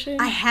adaptation?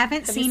 I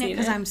haven't seen it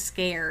because I'm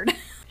scared.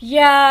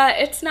 Yeah,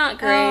 it's not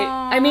great.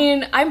 I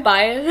mean, I'm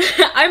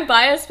biased. I'm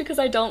biased because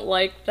I don't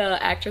like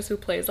the actress who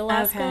plays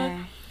Alaska. Okay.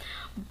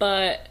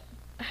 But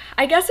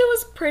I guess it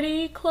was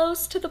pretty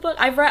close to the book.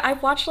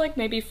 I've watched like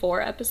maybe 4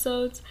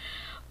 episodes,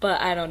 but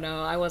I don't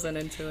know. I wasn't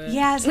into it.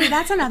 Yeah, so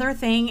that's another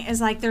thing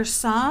is like there's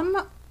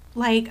some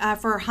like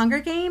for Hunger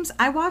Games,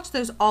 I watched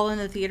those all in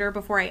the theater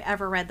before I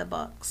ever read the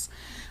books.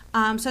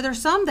 So there's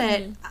some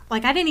that,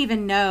 like, I didn't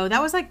even know. That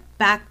was, like,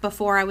 back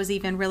before I was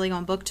even really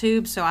on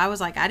BookTube, so I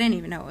was like, I didn't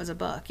even know it was a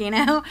book, you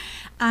know?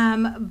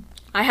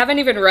 I haven't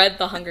even read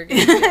The Hunger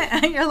Games.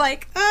 You're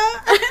like, But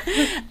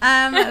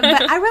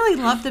I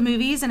really love the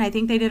movies, and I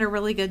think they did a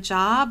really good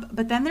job.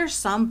 But then there's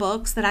some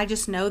books that I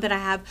just know that I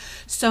have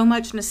so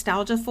much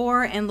nostalgia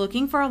for, and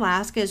Looking for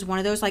Alaska is one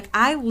of those. Like,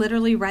 I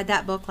literally read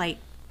that book, like,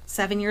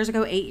 7 years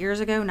ago, 8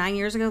 years ago, 9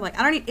 years ago. Like,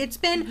 it's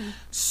been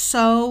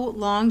so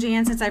long,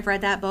 Jan, since I've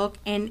read that book.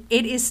 And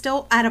it is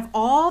still, out of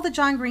all the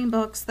John Green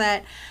books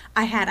that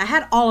I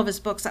had all of his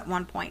books at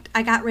one point.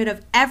 I got rid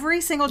of every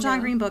single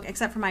John Green book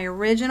except for my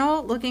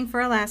original Looking for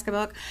Alaska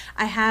book.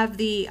 I have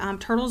the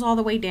Turtles All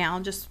the Way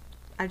Down,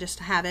 I just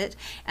have it.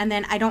 And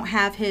then I don't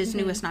have his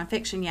newest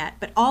nonfiction yet.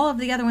 But all of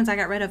the other ones I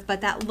got rid of.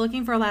 But that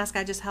Looking for Alaska,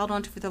 I just held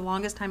on to for the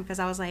longest time because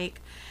I was like,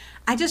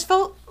 I just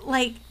felt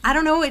like, I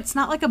don't know, it's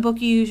not like a book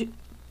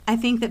I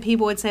think that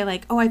people would say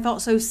like, oh, I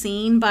felt so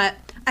seen, but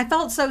I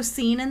felt so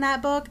seen in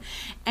that book.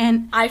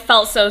 And I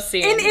felt so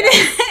seen.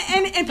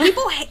 And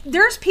people,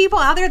 there's people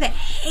out there that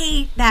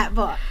hate that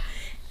book.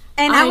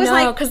 And I was know,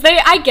 like, because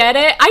I get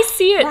it. I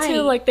see it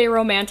too. Like they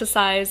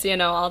romanticize, you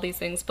know, all these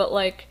things, but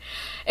like,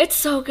 it's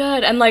so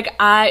good. And like,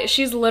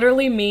 she's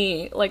literally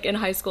me, like in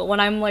high school.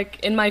 When I'm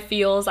like in my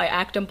feels, I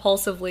act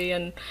impulsively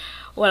and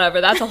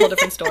whatever. That's a whole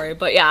different story.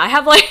 But yeah, I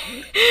have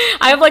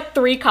like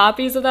 3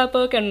 copies of that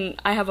book, and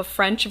I have a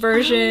French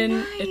version.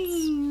 Oh,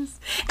 nice.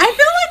 I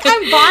feel like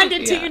I'm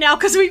bonded to you now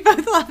because we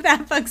both love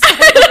that book so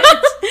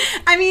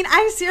much. I mean,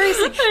 I'm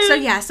seriously.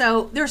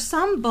 So there's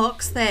some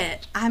books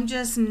that I'm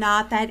just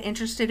not that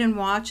interested in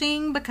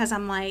watching because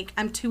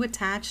I'm too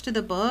attached to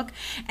the book,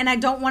 and I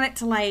don't want it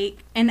to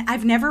and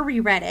I've never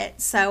reread it,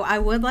 so I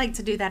would like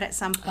to do that at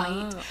some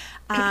point.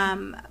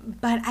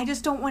 But I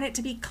just don't want it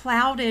to be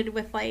clouded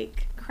with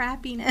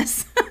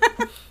crappiness.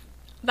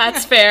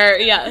 That's fair.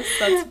 Yes,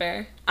 that's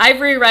fair.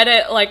 I've reread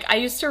it, I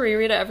used to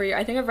reread it every year.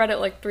 I think I've read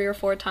it 3 or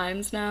 4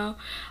 times now.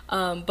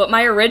 But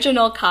my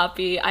original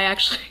copy,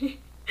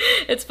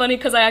 it's funny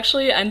because I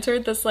actually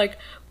entered this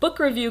book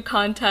review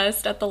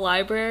contest at the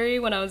library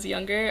when I was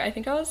younger. I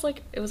think it was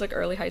like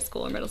early high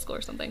school or middle school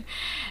or something.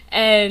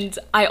 And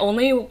I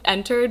only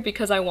entered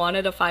because I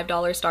wanted a $5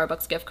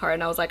 Starbucks gift card.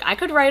 And I was like, I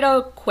could write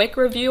a quick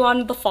review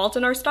on The Fault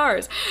in Our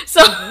Stars.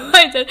 So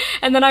I did.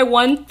 And then I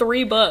won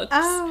 3 books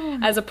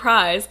as a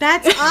prize.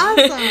 That's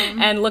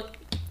awesome.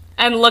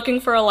 And Looking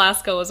for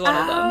Alaska was one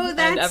of them.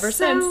 And ever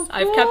since,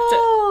 I've kept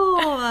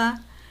it.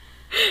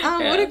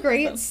 What a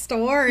great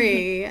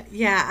story.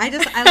 Yeah,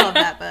 I love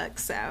that book.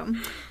 So,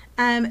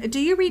 do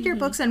you read your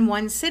books in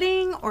one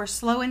sitting or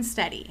slow and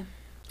steady?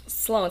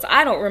 Slow and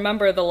I don't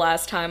remember the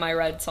last time I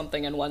read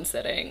something in one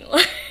sitting. For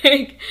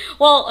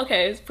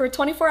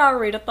 24-hour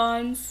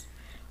readathons,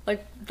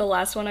 like the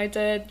last one I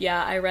did,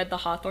 I read the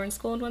Hawthorne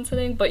School in one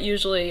sitting, but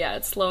usually,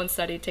 it's slow and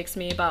steady. It takes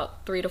me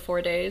about 3 to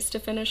 4 days to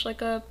finish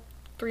like a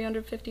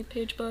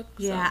 350-page book.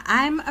 Yeah,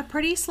 I'm a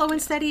pretty slow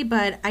and steady,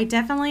 but I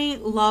definitely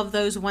love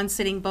those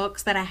one-sitting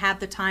books that I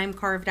have the time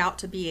carved out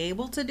to be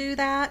able to do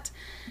that,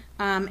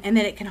 and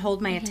that it can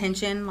hold my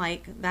attention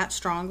like that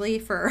strongly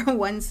for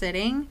one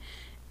sitting.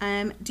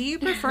 Do you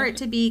prefer it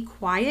to be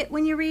quiet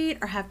when you read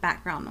or have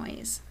background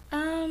noise?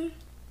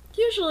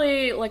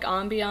 Usually, like,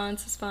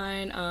 ambiance is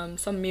fine.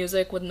 Some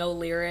music with no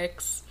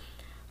lyrics,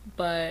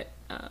 but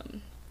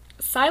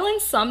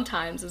silence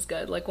sometimes is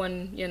good, like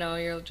when,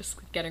 you're just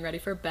getting ready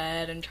for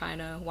bed and trying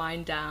to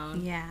wind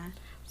down. Yeah.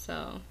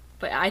 So,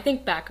 but I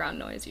think background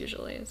noise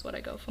usually is what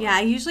I go for. Yeah,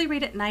 I usually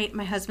read at night.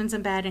 My husband's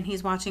in bed and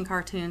he's watching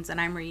cartoons and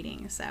I'm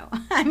reading, so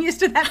I'm used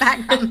to that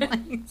background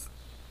noise.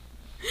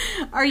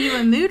 Are you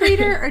a mood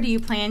reader or do you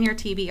plan your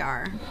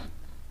TBR?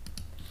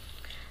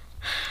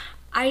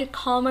 I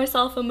call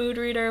myself a mood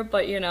reader,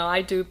 but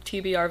I do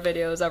TBR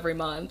videos every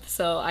month,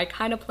 so I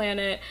kind of plan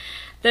it.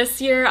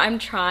 This year I'm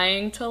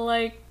trying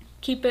to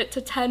keep it to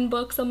 10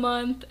 books a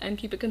month and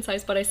keep it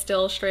concise, but I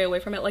still stray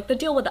away from it. Like, The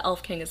Deal with the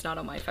Elf King is not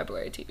on my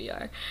February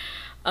TBR.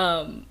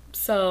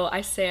 So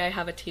I say I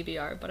have a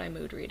TBR, but I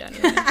mood read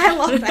anyway. I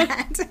love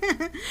that.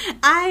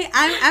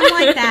 I'm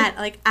like that.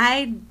 Like,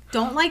 I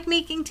don't like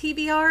making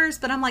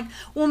TBRs, but I'm like,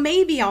 well,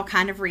 maybe I'll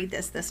kind of read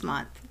this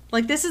month.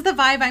 Like, this is the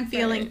vibe I'm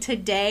feeling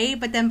today,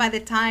 but then by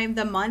the time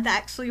the month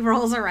actually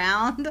rolls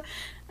around,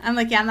 I'm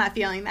like, I'm not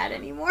feeling that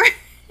anymore.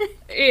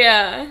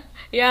 Yeah,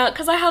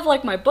 because I have,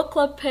 my book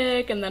club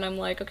pick, and then I'm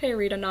like, okay,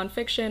 read a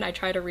nonfiction. I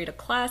try to read a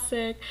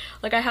classic.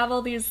 I have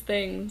all these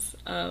things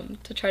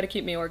to try to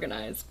keep me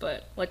organized,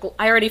 but,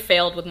 I already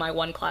failed with my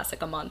one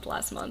classic a month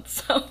last month,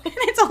 so. And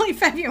it's only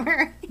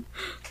February.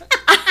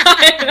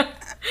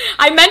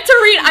 I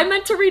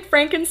meant to read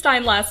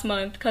Frankenstein last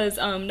month, because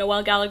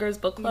Noelle Gallagher's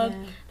book club,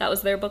 that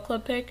was their book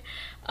club pick.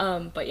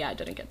 But I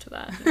didn't get to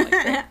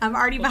that. I'm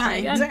already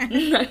behind.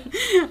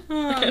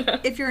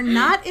 If you're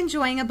not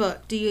enjoying a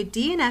book, do you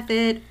DNF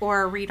it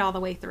or read all the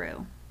way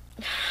through?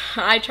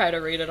 I try to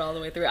read it all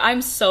the way through.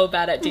 I'm so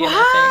bad at DNFing.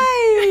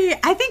 Why?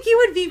 I think you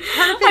would be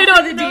perfect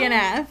for the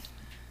DNF.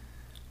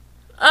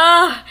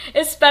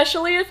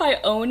 Especially if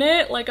I own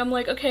it. I'm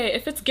like, okay,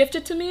 if it's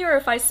gifted to me or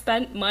if I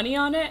spent money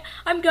on it,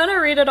 I'm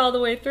gonna read it all the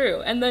way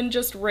through and then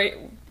just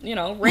rant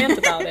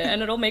about it,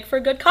 and it'll make for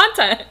good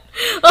content.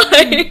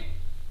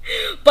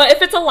 But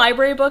if it's a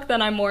library book,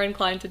 then I'm more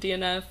inclined to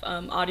DNF.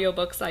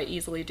 Audiobooks, I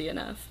easily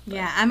DNF. But.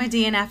 Yeah, I'm a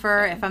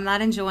DNFer. If I'm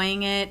not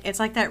enjoying it, it's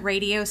like that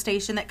radio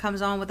station that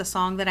comes on with a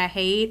song that I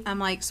hate. I'm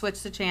like,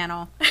 switch the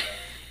channel.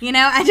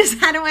 I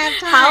don't have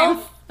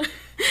time.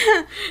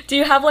 Do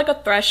you have a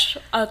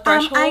threshold?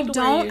 I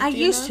don't. I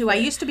used to. I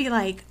used to be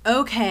like,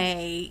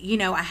 okay,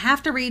 I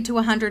have to read to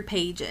 100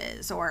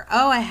 pages, or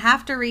I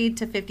have to read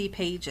to 50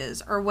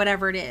 pages, or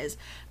whatever it is.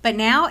 But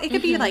now it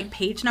could be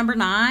page number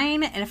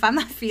 9, and if I'm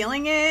not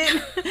feeling it,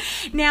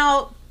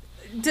 now.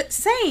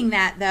 Saying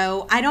that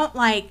though, I don't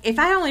if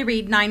I only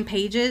read 9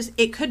 pages,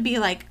 it could be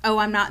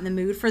I'm not in the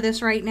mood for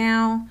this right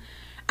now.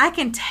 I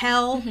can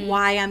tell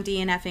why I'm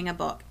DNFing a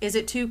book. Is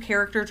it too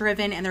character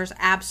driven and there's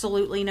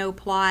absolutely no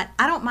plot?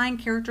 I don't mind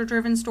character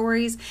driven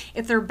stories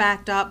if they're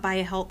backed up by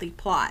a healthy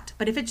plot.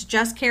 But if it's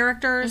just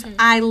characters,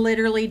 I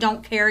literally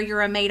don't care.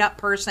 You're a made up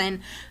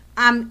person.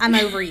 I'm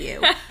over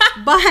you.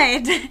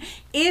 But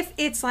if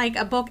it's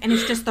a book and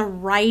it's just the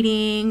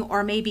writing,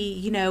 or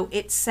maybe,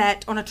 it's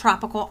set on a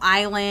tropical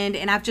island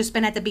and I've just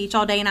been at the beach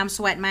all day and I'm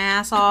sweating my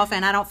ass off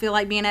and I don't feel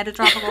like being at a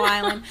tropical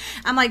island,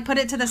 I'm put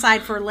it to the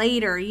side for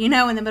later, in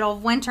the middle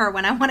of winter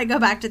when I want to go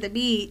back to the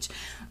beach.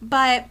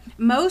 But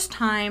most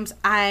times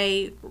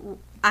I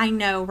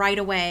know right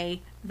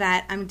away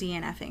that I'm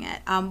DNFing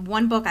it.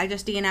 One book I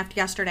just DNF'd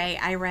yesterday,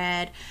 I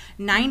read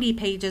 90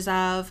 pages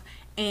of,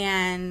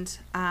 and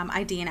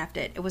I DNF'd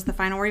it. It was the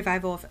final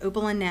revival of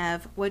Opal and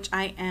Nev, which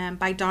I am,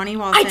 by Donnie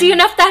Walton. I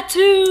DNF'd that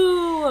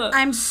too!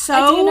 I'm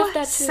so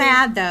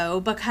sad, though,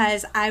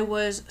 because I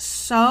was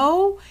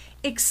so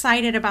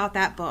excited about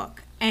that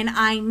book. And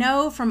I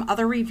know from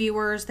other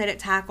reviewers that it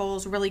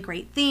tackles really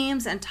great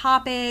themes and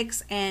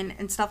topics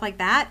and stuff like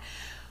that.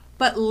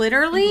 But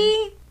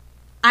literally,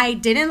 I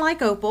didn't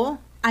like Opal.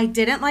 I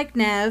didn't like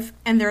Nev,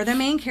 and they're the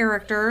main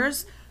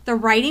characters. The The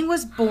writing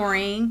was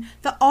boring.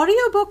 The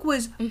audiobook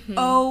was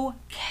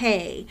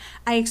okay.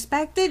 I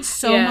expected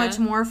so much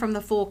more from the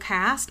full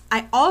cast.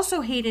 I also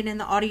hated in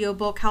the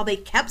audiobook how they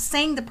kept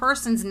saying the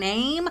person's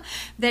name,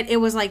 that it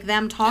was like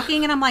them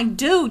talking, and I'm like,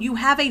 dude, you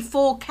have a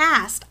full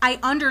cast. I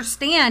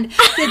understand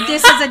that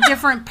this is a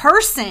different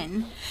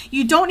person.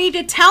 You don't need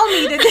to tell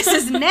me that this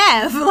is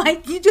Nev.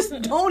 Like, you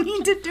just don't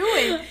need to do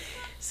it.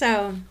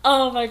 So.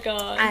 Oh my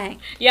god.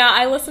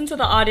 I listened to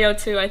the audio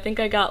too. I think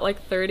I got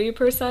like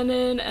 30%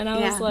 in, and I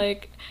was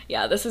like,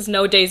 yeah, this is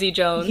no Daisy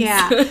Jones.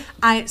 Yeah.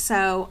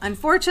 So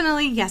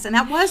unfortunately, yes, and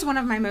that was one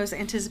of my most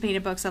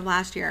anticipated books of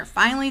last year.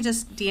 Finally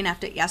just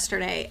DNF'd it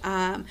yesterday.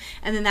 And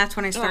then that's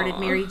when I started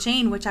Mary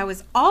Jane, which I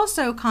was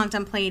also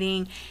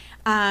contemplating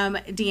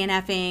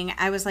DNFing.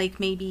 I was like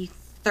maybe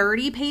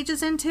 30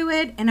 pages into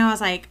it, and I was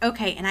like,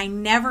 okay, and I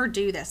never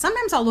do this.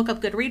 Sometimes I'll look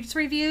up Goodreads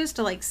reviews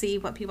to like see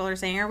what people are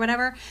saying or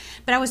whatever,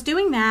 but I was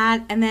doing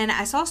that, and then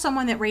I saw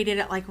someone that rated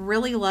it like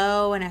really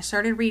low, and I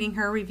started reading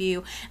her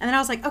review, and then I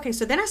was like, okay,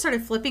 so then I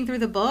started flipping through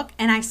the book,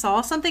 and I saw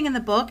something in the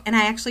book, and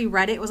I actually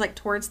read it. It was like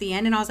towards the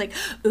end, and I was like,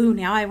 ooh,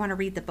 now I want to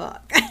read the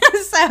book.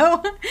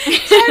 so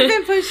I've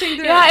been pushing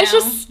through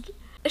it.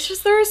 It's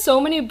just there are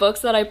so many books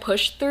that I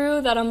pushed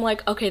through that I'm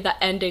like, okay,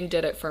 the ending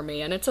did it for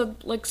me. And it's a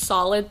like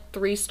solid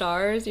 3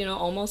 stars, you know,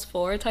 almost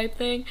 4 type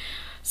thing.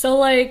 So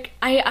like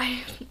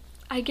I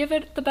give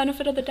it the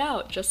benefit of the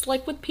doubt, just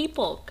like with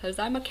people, because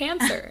I'm a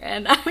Cancer,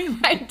 and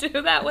I do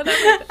that with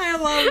everything. I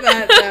love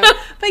that though.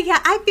 But yeah,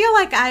 I feel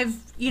like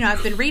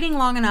I've been reading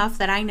long enough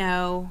that I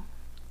know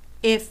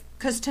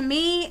because to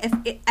me,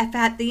 if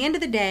at the end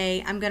of the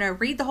day, I'm going to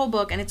read the whole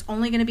book and it's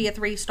only going to be a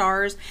 3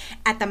 stars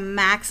at the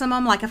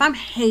maximum, like if I'm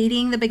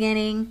hating the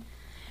beginning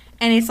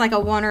and it's like a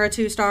 1 or a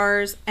 2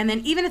 stars, and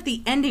then even if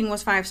the ending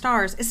was 5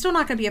 stars, it's still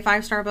not going to be a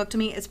 5-star book to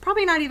me. It's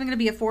probably not even going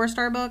to be a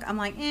 4-star book. I'm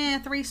like,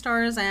 3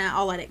 stars, and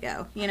I'll let it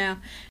go, you know?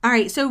 All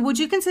right, so would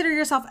you consider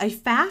yourself a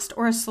fast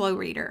or a slow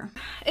reader?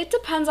 It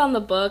depends on the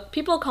book.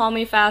 People call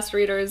me fast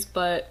readers,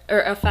 or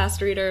a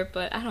fast reader,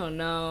 but I don't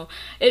know.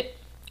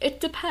 It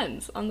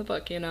depends on the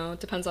book, you know. It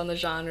depends on the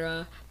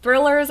genre.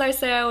 Thrillers, I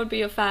say I would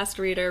be a fast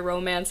reader.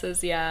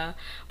 Romances, yeah.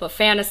 But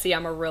fantasy,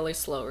 I'm a really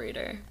slow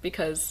reader.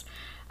 Because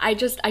I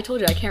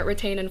told you, I can't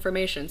retain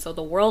information. So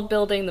the world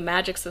building, the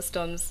magic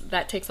systems,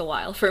 that takes a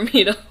while for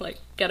me to, like,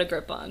 get a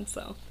grip on,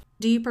 so.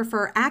 Do you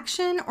prefer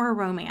action or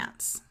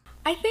romance?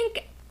 I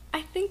think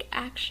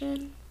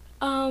action.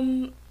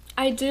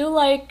 I do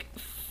like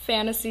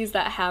fantasies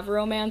that have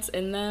romance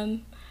in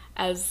them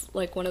as,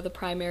 like, one of the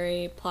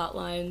primary plot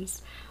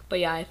lines. But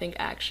yeah, I think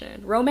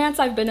action. Romance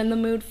I've been in the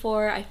mood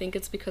for. I think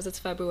it's because it's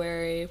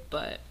February,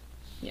 but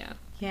yeah.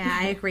 Yeah,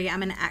 I agree.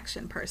 I'm an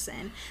action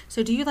person.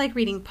 So do you like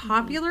reading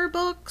popular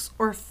books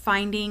or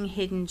finding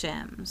hidden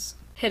gems?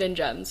 Hidden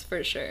gems,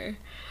 for sure.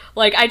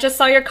 Like, I just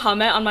saw your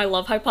comment on my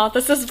Love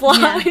Hypothesis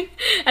blog,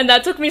 and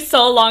that took me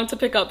so long to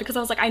pick up because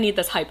I was like, I need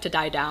this hype to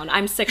die down.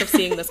 I'm sick of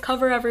seeing this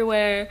cover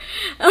everywhere.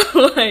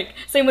 Like,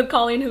 same with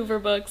Colleen Hoover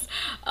books.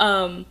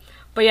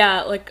 But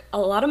yeah, like, a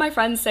lot of my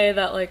friends say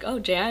that, like, oh,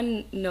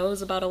 Jan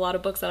knows about a lot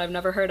of books that I've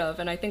never heard of.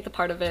 And I think the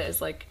part of it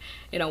is, like,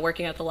 you know,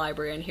 working at the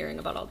library and hearing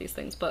about all these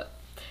things. But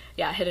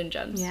yeah, hidden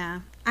gems.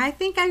 Yeah. I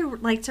think I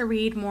like to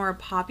read more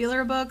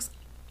popular books.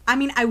 I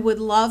mean, I would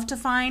love to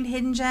find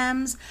hidden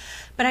gems,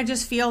 but I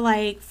just feel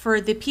like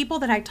for the people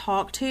that I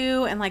talk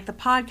to and like the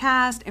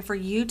podcast and for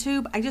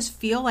YouTube, I just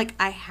feel like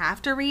I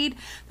have to read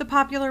the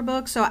popular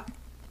books. So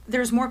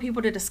there's more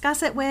people to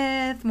discuss it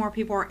with, more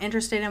people are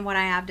interested in what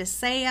I have to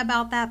say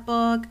about that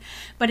book.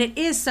 But it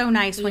is so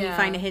nice when you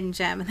find a hidden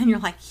gem and then you're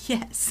like,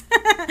 yes,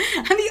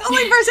 I'm the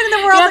only person in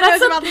the world that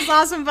knows about this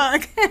awesome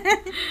book.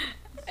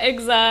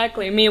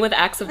 Exactly. Me with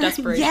Acts of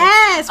Desperation.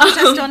 Yes, which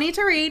I still need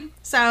to read.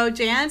 So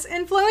Jan's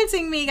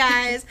influencing me,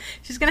 guys.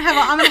 I'm gonna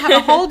have a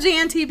whole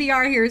Jan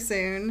TBR here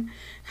soon.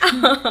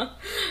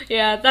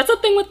 Yeah, that's the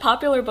thing with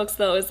popular books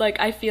though, is like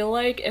I feel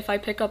like if I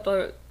pick up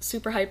a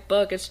super hype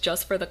book, it's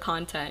just for the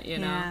content, you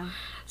know. Yeah.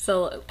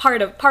 So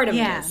part of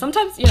me is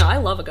sometimes, you know, I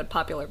love a good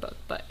popular book,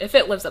 but if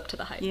it lives up to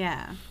the hype.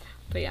 Yeah.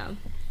 But yeah.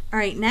 All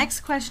right,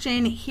 next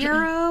question,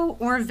 hero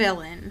or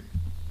villain?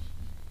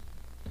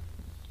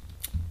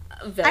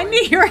 Villain. I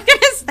knew you were going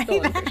to say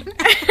villain.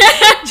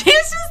 That. She's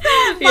just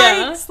that,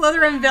 like,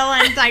 Slytherin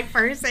villain type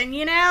person,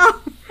 you know?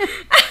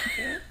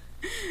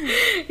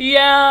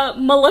 Yeah,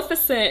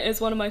 Maleficent is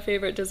one of my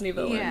favorite Disney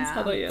villains. Yeah.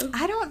 How about you?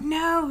 I don't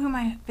know who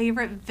my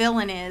favorite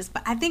villain is,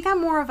 but I think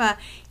I'm more of a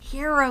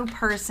hero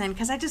person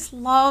because I just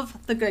love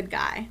the good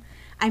guy.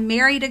 I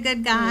married a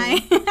good guy.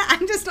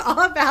 I'm just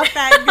all about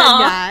that good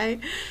guy.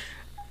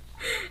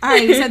 All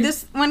right, so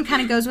this one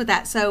kind of goes with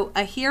that. So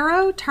a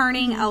hero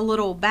turning a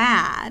little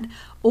bad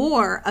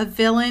or a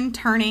villain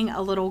turning a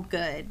little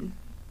good?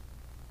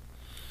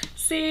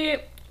 See,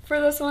 for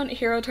this one,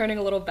 hero turning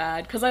a little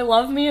bad, because I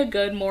love me a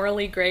good,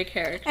 morally gray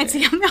character. And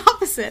see, I'm the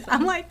opposite.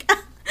 I'm like,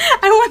 I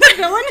want the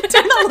villain to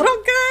turn a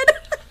little good.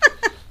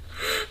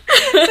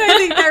 So I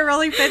think that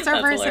really fits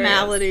our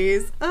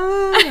personalities.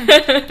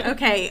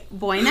 Okay,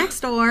 Boy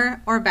Next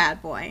Door or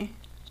Bad Boy?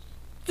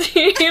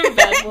 Bad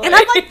Boy. And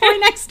I'm like, Boy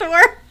Next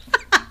Door.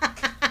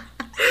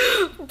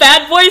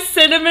 Bad boy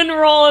cinnamon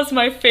roll is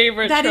my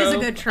favorite That trope. is a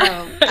good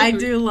trope. I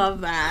do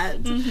love that.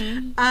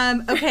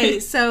 Okay,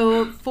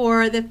 so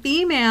for the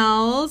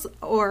females,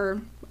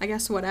 or I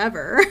guess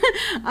whatever,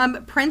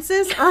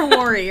 princess or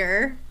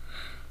warrior?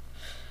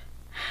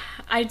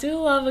 I do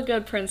love a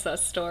good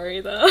princess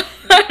story, though.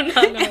 I'm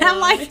not gonna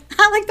lie.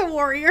 I like the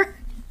warrior.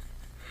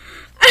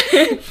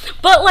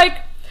 But, like,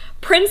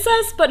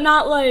 princess, but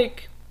not,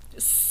 like,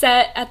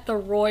 set at the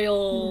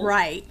royal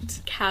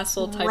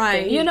castle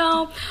type thing, you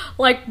know?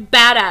 Like,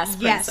 badass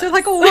princess. Yeah, so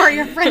like a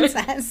warrior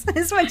princess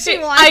is what she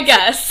wants. I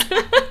guess.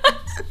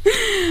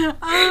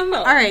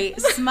 All right,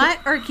 smut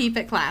or keep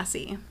it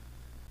classy?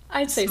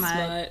 I'd say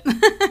smut.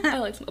 I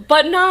like smut.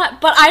 But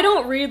I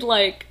don't read,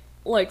 like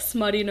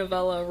smutty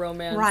novella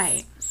romance.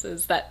 Right.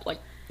 Is that, like,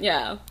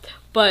 yeah.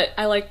 But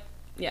I like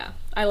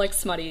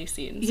smutty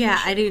scenes. Yeah,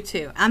 sure. I do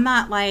too. I'm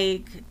not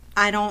like,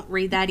 I don't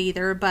read that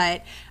either,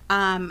 but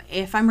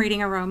if I'm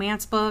reading a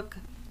romance book,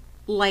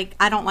 like,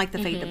 I don't like the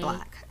fade to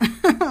black.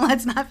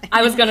 Let's not fade.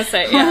 I was going to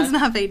say, yeah. Let's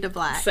not fade to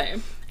black.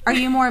 Same. Are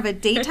you more of a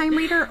daytime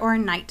reader or a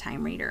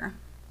nighttime reader?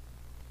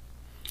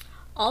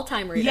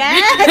 All-time reader.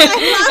 Yes,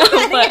 I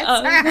love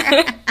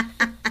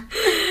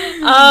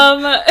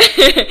that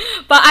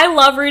but I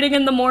love reading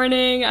in the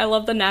morning. I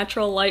love the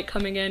natural light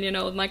coming in, you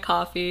know, with my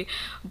coffee.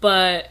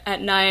 But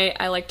at night,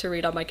 I like to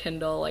read on my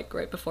Kindle, like,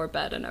 right before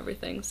bed and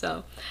everything.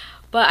 So,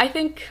 but I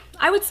think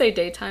I would say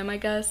daytime, I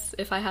guess,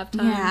 if I have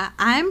time. Yeah,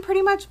 I'm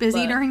pretty much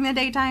busy during the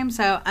daytime,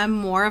 so I'm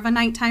more of a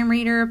nighttime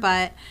reader,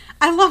 but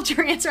I loved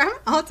your answer. I'm an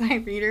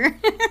all-time reader.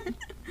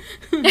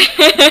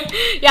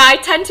 Yeah, I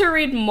tend to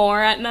read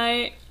more at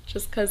night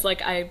just because,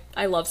 like, I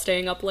love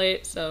staying up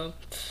late, so...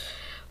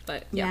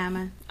 But yeah, I'm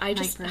a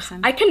night person.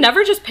 I can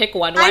never just pick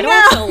one. Why do I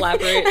have to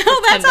elaborate?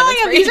 Oh, that's how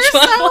I am. These are so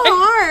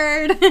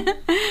hard.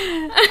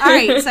 All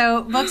right,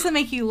 so books that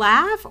make you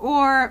laugh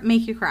or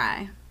make you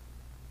cry?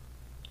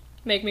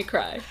 Make me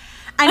cry.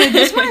 I know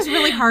this one is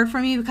really hard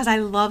for me because I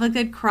love a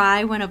good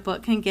cry when a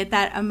book can get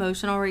that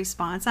emotional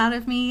response out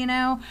of me, you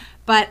know.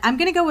 But I'm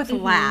going to go with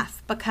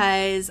laugh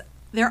because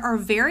there are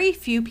very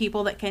few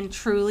people that can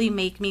truly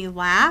make me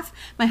laugh.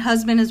 My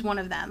husband is one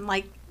of them.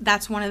 Like,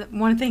 that's one of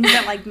the things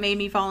that, like, made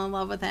me fall in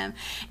love with him.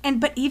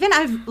 But even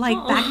I've, like,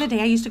 back in the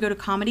day, I used to go to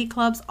comedy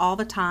clubs all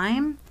the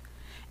time.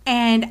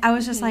 And I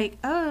was just like,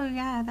 oh,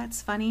 yeah,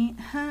 that's funny.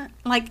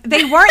 Like,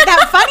 they weren't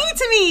that funny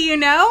to me, you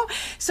know?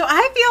 So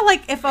I feel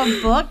like if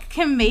a book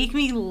can make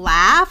me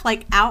laugh,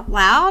 like, out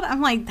loud, I'm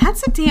like,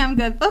 that's a damn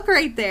good book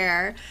right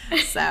there.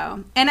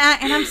 So, and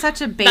I'm such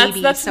a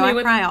baby, so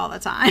I cry all the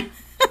time.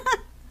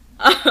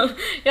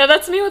 Yeah,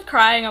 that's me with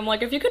crying. I'm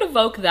like, if you could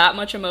evoke that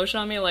much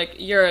emotion on me, like,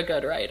 you're a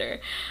good writer.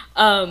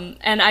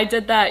 And I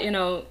did that, you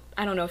know,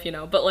 I don't know if you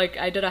know, but, like,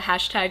 I did a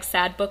hashtag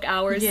Sad Book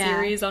Hour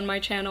series on my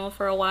channel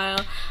for a while.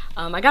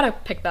 I gotta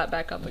pick that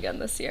back up again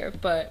this year,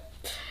 but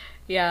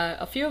yeah,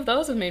 a few of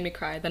those have made me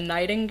cry. The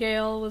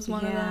Nightingale was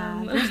one of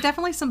them. There's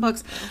definitely some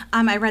books.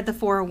 I read The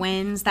Four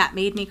Winds. That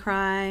made me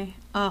cry.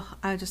 I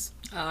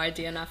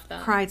DNF'd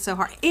that. Cried so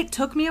hard. It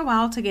took me a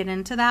while to get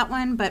into that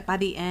one, but by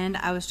the end,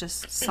 I was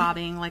just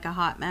sobbing like a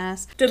hot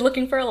mess. Did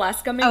Looking for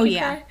Alaska make you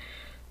cry?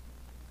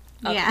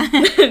 Oh,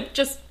 yeah.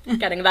 Just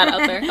getting that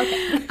out there.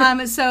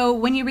 Okay. So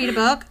when you read a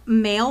book,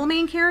 male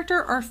main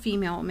character or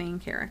female main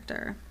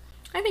character?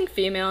 I think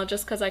female,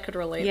 just because I could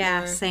relate more.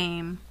 Yeah,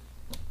 same.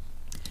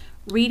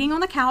 Reading on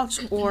the couch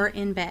or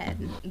in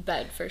bed?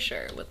 Bed, for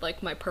sure, with,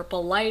 like, my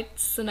purple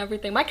lights and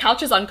everything. My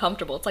couch is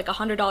uncomfortable. It's like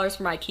 $100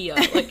 from IKEA.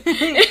 Like,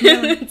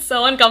 it's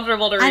so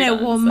uncomfortable to read. I know.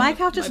 On, well, so my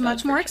couch is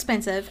much more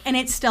expensive, and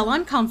it's still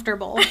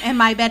uncomfortable, and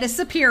my bed is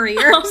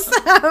superior.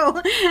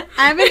 So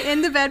I'm an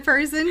in-the-bed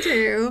person,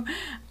 too.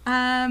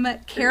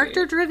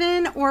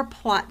 Character-driven or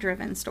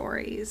plot-driven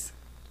stories?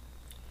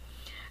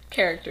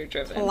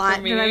 Character-driven.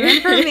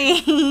 Plot-driven for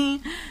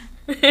me.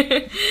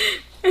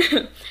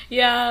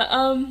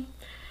 Yeah,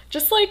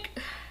 just, like,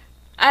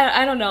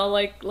 I don't know,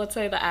 like, let's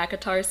say the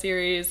ACOTAR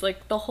series,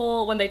 like, the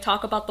whole, when they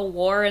talk about the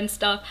war and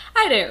stuff,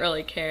 I didn't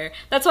really care.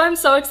 That's why I'm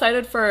so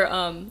excited for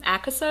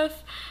ACOSF,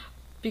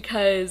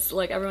 because,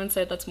 like, everyone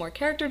said that's more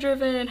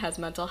character-driven, has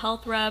mental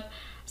health rep,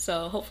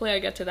 so hopefully I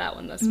get to that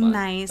one this month.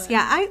 Nice. But,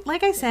 yeah,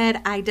 like I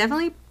said, I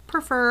definitely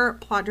prefer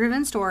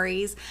plot-driven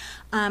stories.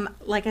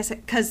 Like I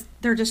said, because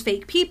they're just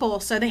fake people,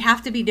 so they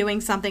have to be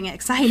doing something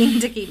exciting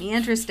to keep me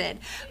interested.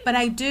 But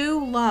I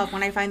do love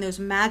when I find those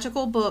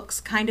magical books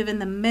kind of in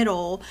the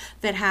middle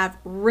that have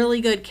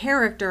really good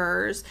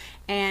characters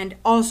and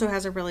also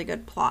has a really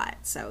good plot.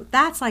 So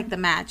that's like the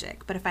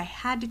magic. But if I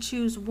had to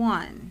choose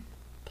one,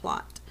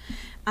 plot.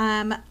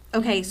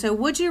 Okay, so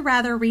would you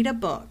rather read a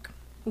book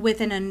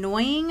with an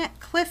annoying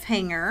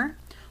cliffhanger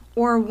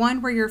or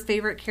one where your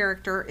favorite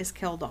character is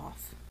killed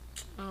off?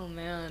 Oh,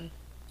 man.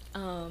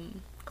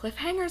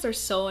 Cliffhangers are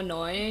so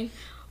annoying,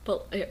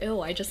 but,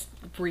 I just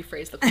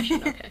rephrased the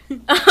question, okay.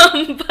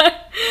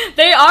 But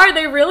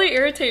they really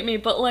irritate me,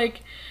 but,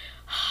 like,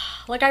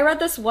 I read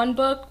this one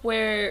book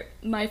where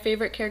my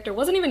favorite character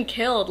wasn't even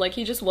killed, like,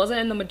 he just wasn't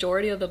in the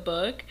majority of the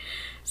book,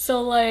 so,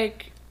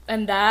 like,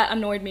 and that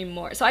annoyed me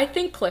more, so I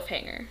think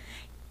cliffhanger.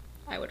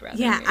 I would rather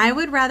Yeah, read. I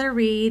would rather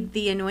read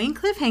the annoying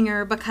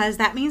cliffhanger because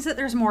that means that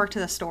there's more to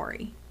the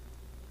story.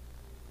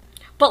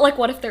 But, like,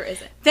 what if there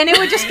isn't? Then it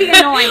would just be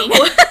annoying.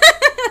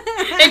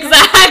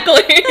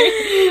 Exactly.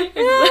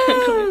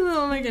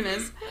 Oh my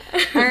goodness.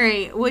 All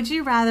right. Would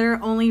you rather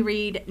only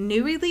read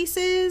new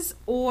releases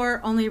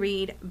or only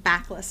read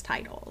backlist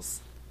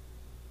titles?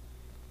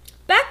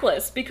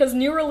 Backlist, because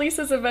new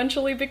releases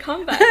eventually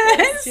become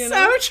backlists. You know?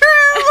 So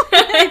true.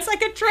 It's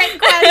like a trick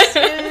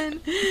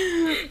question.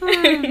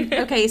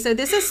 Okay, so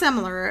this is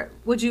similar.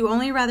 Would you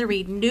only rather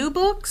read new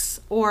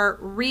books or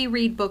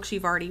reread books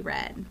you've already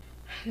read?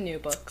 New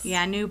books.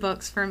 Yeah, new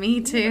books for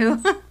me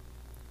too.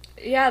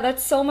 Yeah,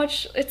 it's so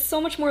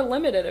much more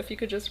limited if you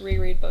could just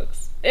reread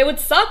books. It would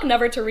suck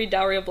never to read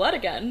Dowry of Blood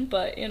again,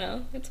 but, you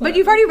know, it's whatever. But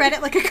you've already read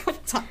it like a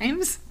couple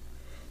times.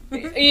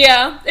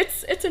 Yeah,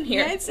 it's in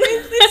here. Yeah, it's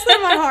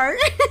in my heart.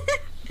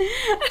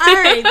 All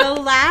right,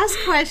 the last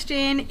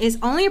question is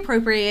only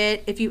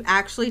appropriate if you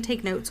actually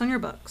take notes on your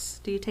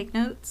books. Do you take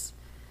notes?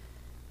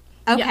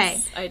 Okay.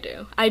 Yes, I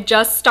do. I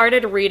just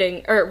started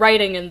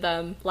writing in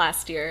them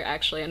last year,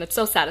 actually, and it's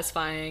so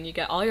satisfying. You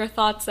get all your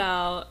thoughts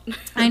out.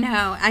 I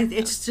know.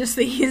 It's just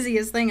the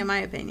easiest thing in my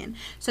opinion.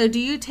 So do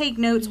you take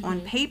notes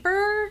on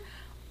paper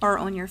or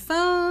on your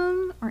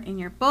phone or in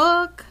your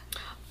book?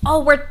 Oh,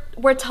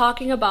 we're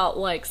talking about,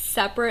 like,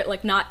 separate,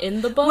 like, not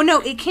in the book? Well, no,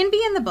 it can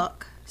be in the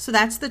book. So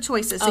that's the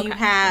choices. So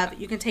Okay.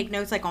 you can take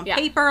notes like on Yeah.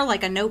 paper,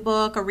 like a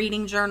notebook, a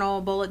reading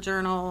journal, bullet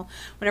journal,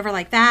 whatever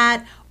like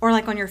that. Or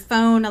like on your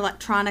phone,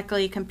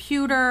 electronically,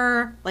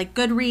 computer, like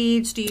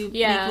Goodreads. Do you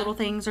make little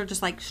things or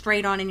just like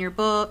straight on in your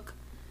book?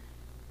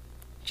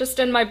 Just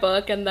in my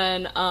book, and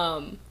then,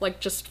 like,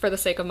 just for the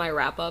sake of my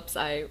wrap-ups,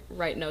 I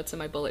write notes in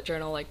my bullet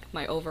journal, like,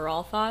 my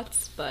overall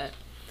thoughts, but,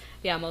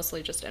 yeah,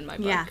 mostly just in my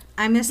book. Yeah,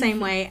 I'm the same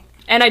way.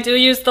 And I do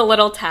use the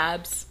little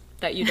tabs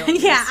that you don't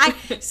Yeah,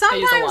 use.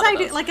 sometimes I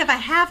do, those. like if I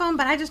have them,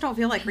 but I just don't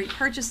feel like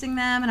repurchasing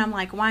them, and I'm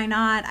like, why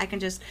not? I can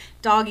just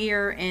dog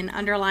ear and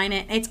underline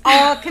it. It's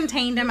all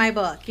contained in my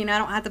book. You know, I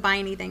don't have to buy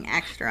anything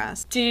extra.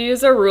 Do you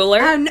use a ruler?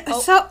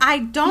 So I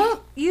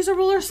don't use a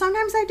ruler.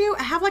 Sometimes I do.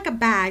 I have like a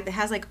bag that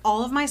has like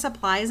all of my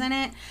supplies in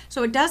it.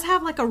 So it does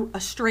have like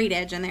a straight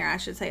edge in there. I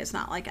should say it's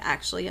not like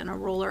actually in a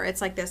ruler. It's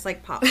like this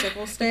like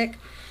popsicle stick.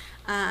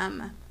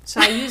 So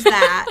I use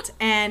that,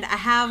 and I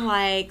have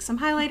like some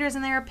highlighters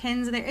in there,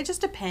 pens in there. It just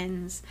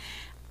depends.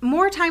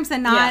 More times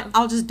than not,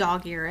 I'll just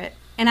dog ear it,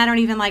 and I don't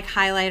even like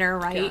highlight or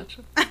write,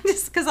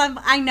 just because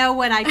I know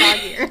what I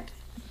dog eared.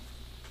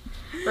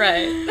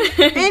 Right.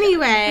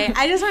 Anyway,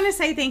 I just want to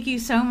say thank you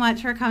so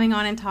much for coming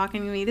on and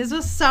talking to me. This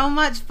was so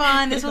much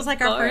fun. This was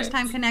like our first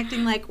time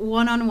connecting like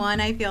one-on-one,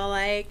 I feel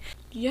like.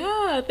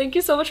 Yeah, thank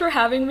you so much for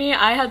having me.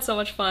 I had so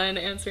much fun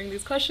answering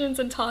these questions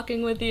and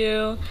talking with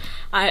you.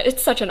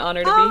 It's such an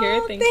honor to be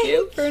here. Thank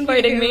you for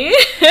inviting me.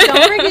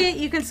 Don't forget,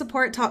 you can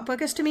support Talk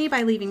Bookish to Me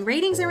by leaving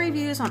ratings and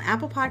reviews on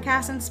Apple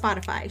Podcasts and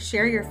Spotify.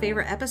 Share your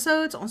favorite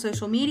episodes on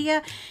social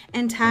media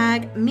and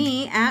tag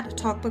me at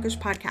Talk Bookish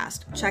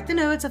Podcast. Check the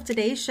notes of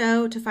today's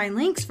show to find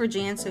links for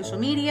Jan's social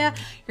media.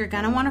 You're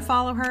going to want to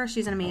follow her.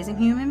 She's an amazing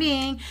human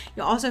being.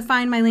 You'll also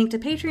find my link to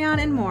Patreon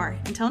and more.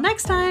 Until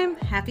next time,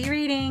 happy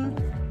reading.